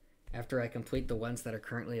I complete the ones that are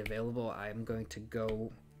currently available, I'm going to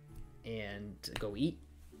go eat.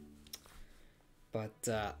 But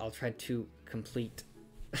I'll try to complete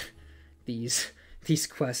these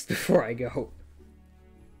quests before I go.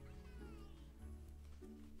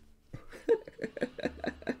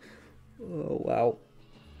 Oh wow.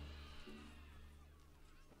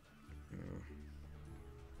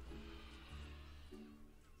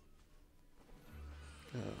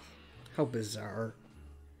 Oh, how bizarre.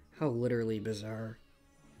 How literally bizarre.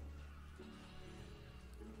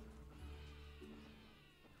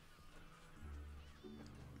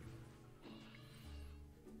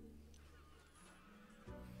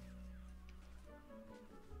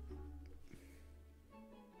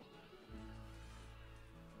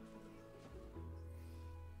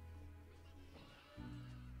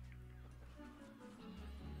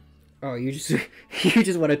 Oh, you just you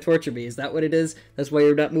just want to torture me. Is that what it is? That's why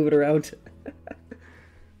you're not moving around.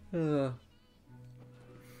 uh.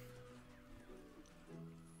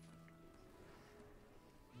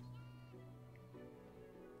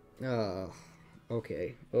 Oh,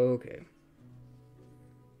 okay, okay.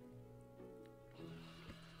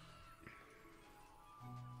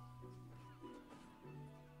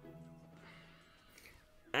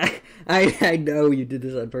 I know you did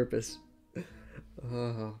this on purpose.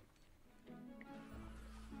 Oh.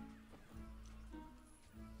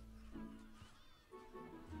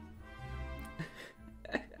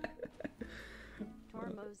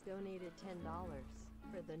 Tormo's donated $10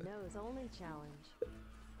 for the nose only challenge.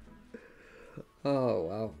 Oh,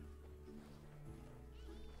 wow.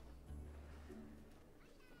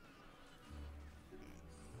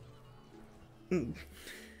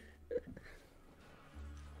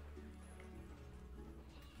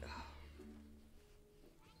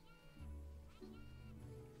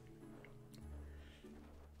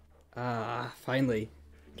 Ah, finally.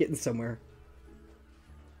 Getting somewhere.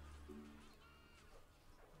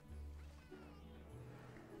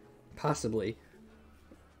 Possibly.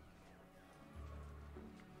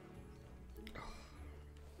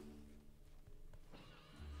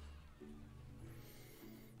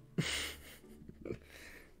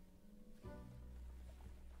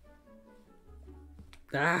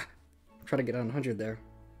 Ah! Try to get on 100 there.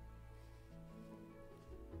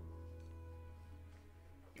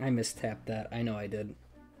 I mistapped that. I know I did.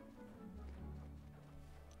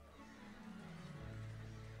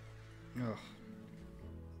 Oh.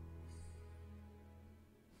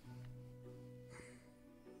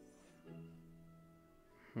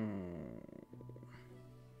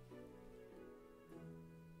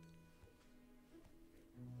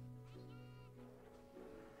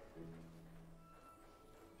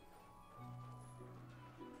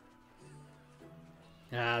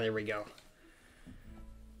 Ah, there we go.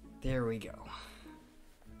 There we go.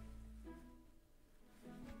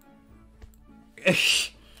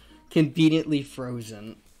 Conveniently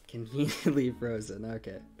frozen. Conveniently frozen.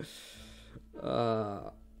 Okay.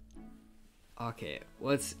 Okay.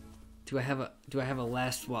 What's do I have a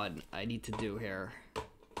last one I need to do here?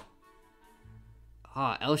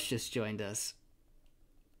 Ah, Elsh just joined us.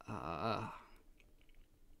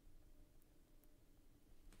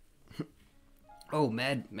 Oh,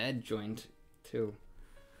 Mad joined too.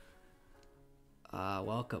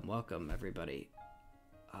 Welcome everybody.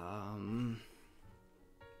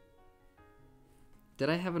 Did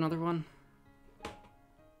I have another one?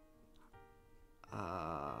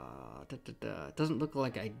 It doesn't look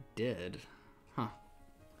like I did. Huh.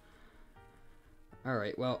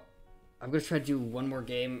 Alright, well, I'm gonna try to do one more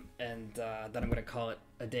game, and then I'm gonna call it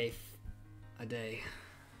a day.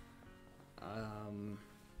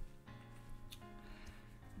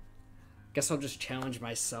 Guess I'll just challenge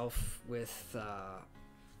myself with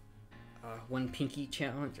one pinky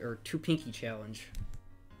challenge, or two pinky challenge.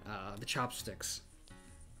 The chopsticks,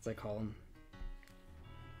 as I call them.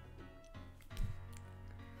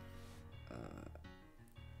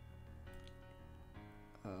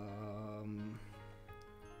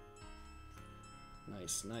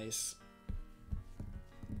 Nice.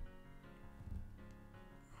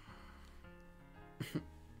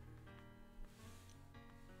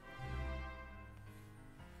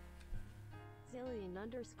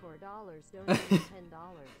 $Zillion_dollars donated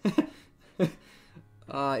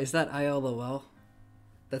 $10. Is that ILOL?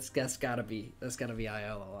 That's gotta be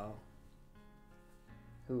ILOL.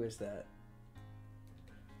 Who is that?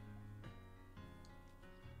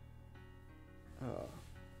 Oh.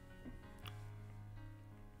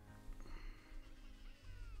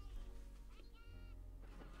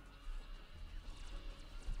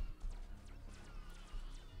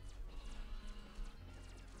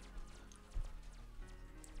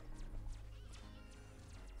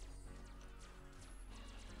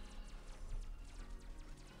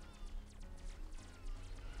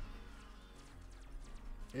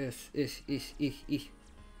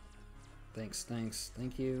 Thanks,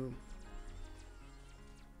 thank you.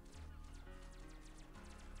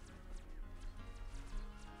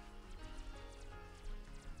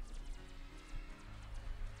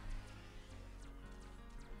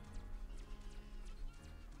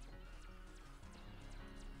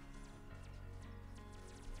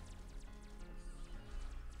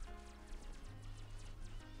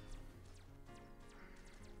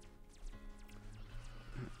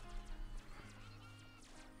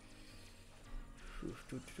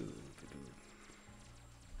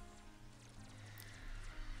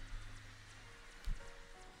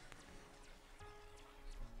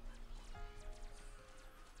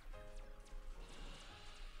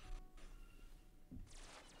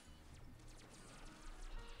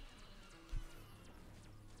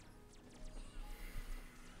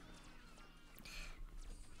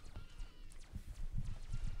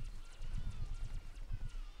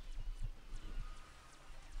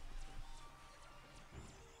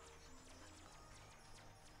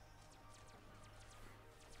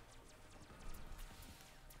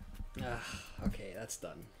 Okay, that's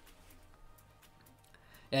done.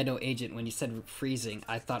 Yeah, no, Agent, when you said freezing,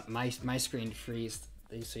 I thought my screen freezed,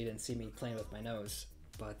 so you didn't see me playing with my nose.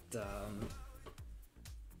 But,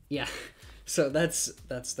 yeah. So that's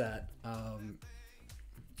that. I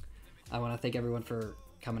want to thank everyone for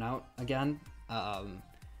coming out again.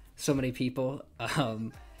 So many people.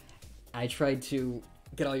 I tried to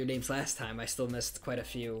get all your names last time. I still missed quite a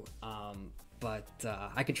few, but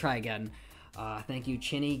I could try again. Thank you,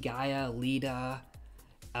 Chinny, Gaia, Lita,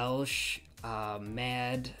 Elsh,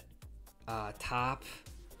 Mad, Top,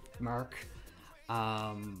 Mark,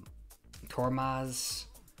 Tormaz,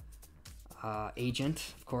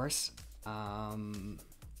 Agent, of course,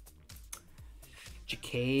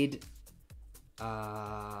 Jacade,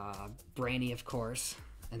 Brainy, of course,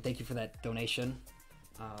 and thank you for that donation.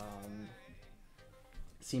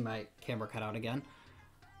 See my camera cut out again.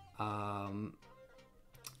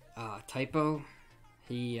 Typo,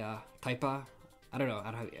 Typa, I don't know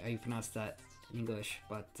how you pronounce that in English,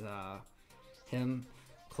 but him,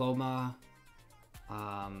 Cloma,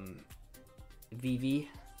 Vivi,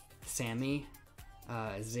 Sammy,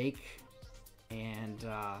 Zake, and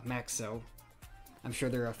Maxo. I'm sure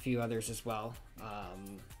there are a few others as well.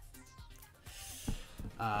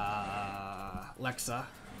 Lexa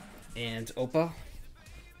and Opa.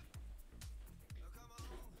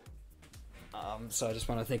 So I just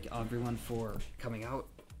want to thank everyone for coming out,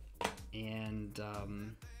 and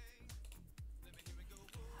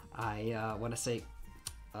I want to say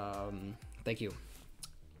thank you.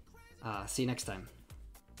 See you next time.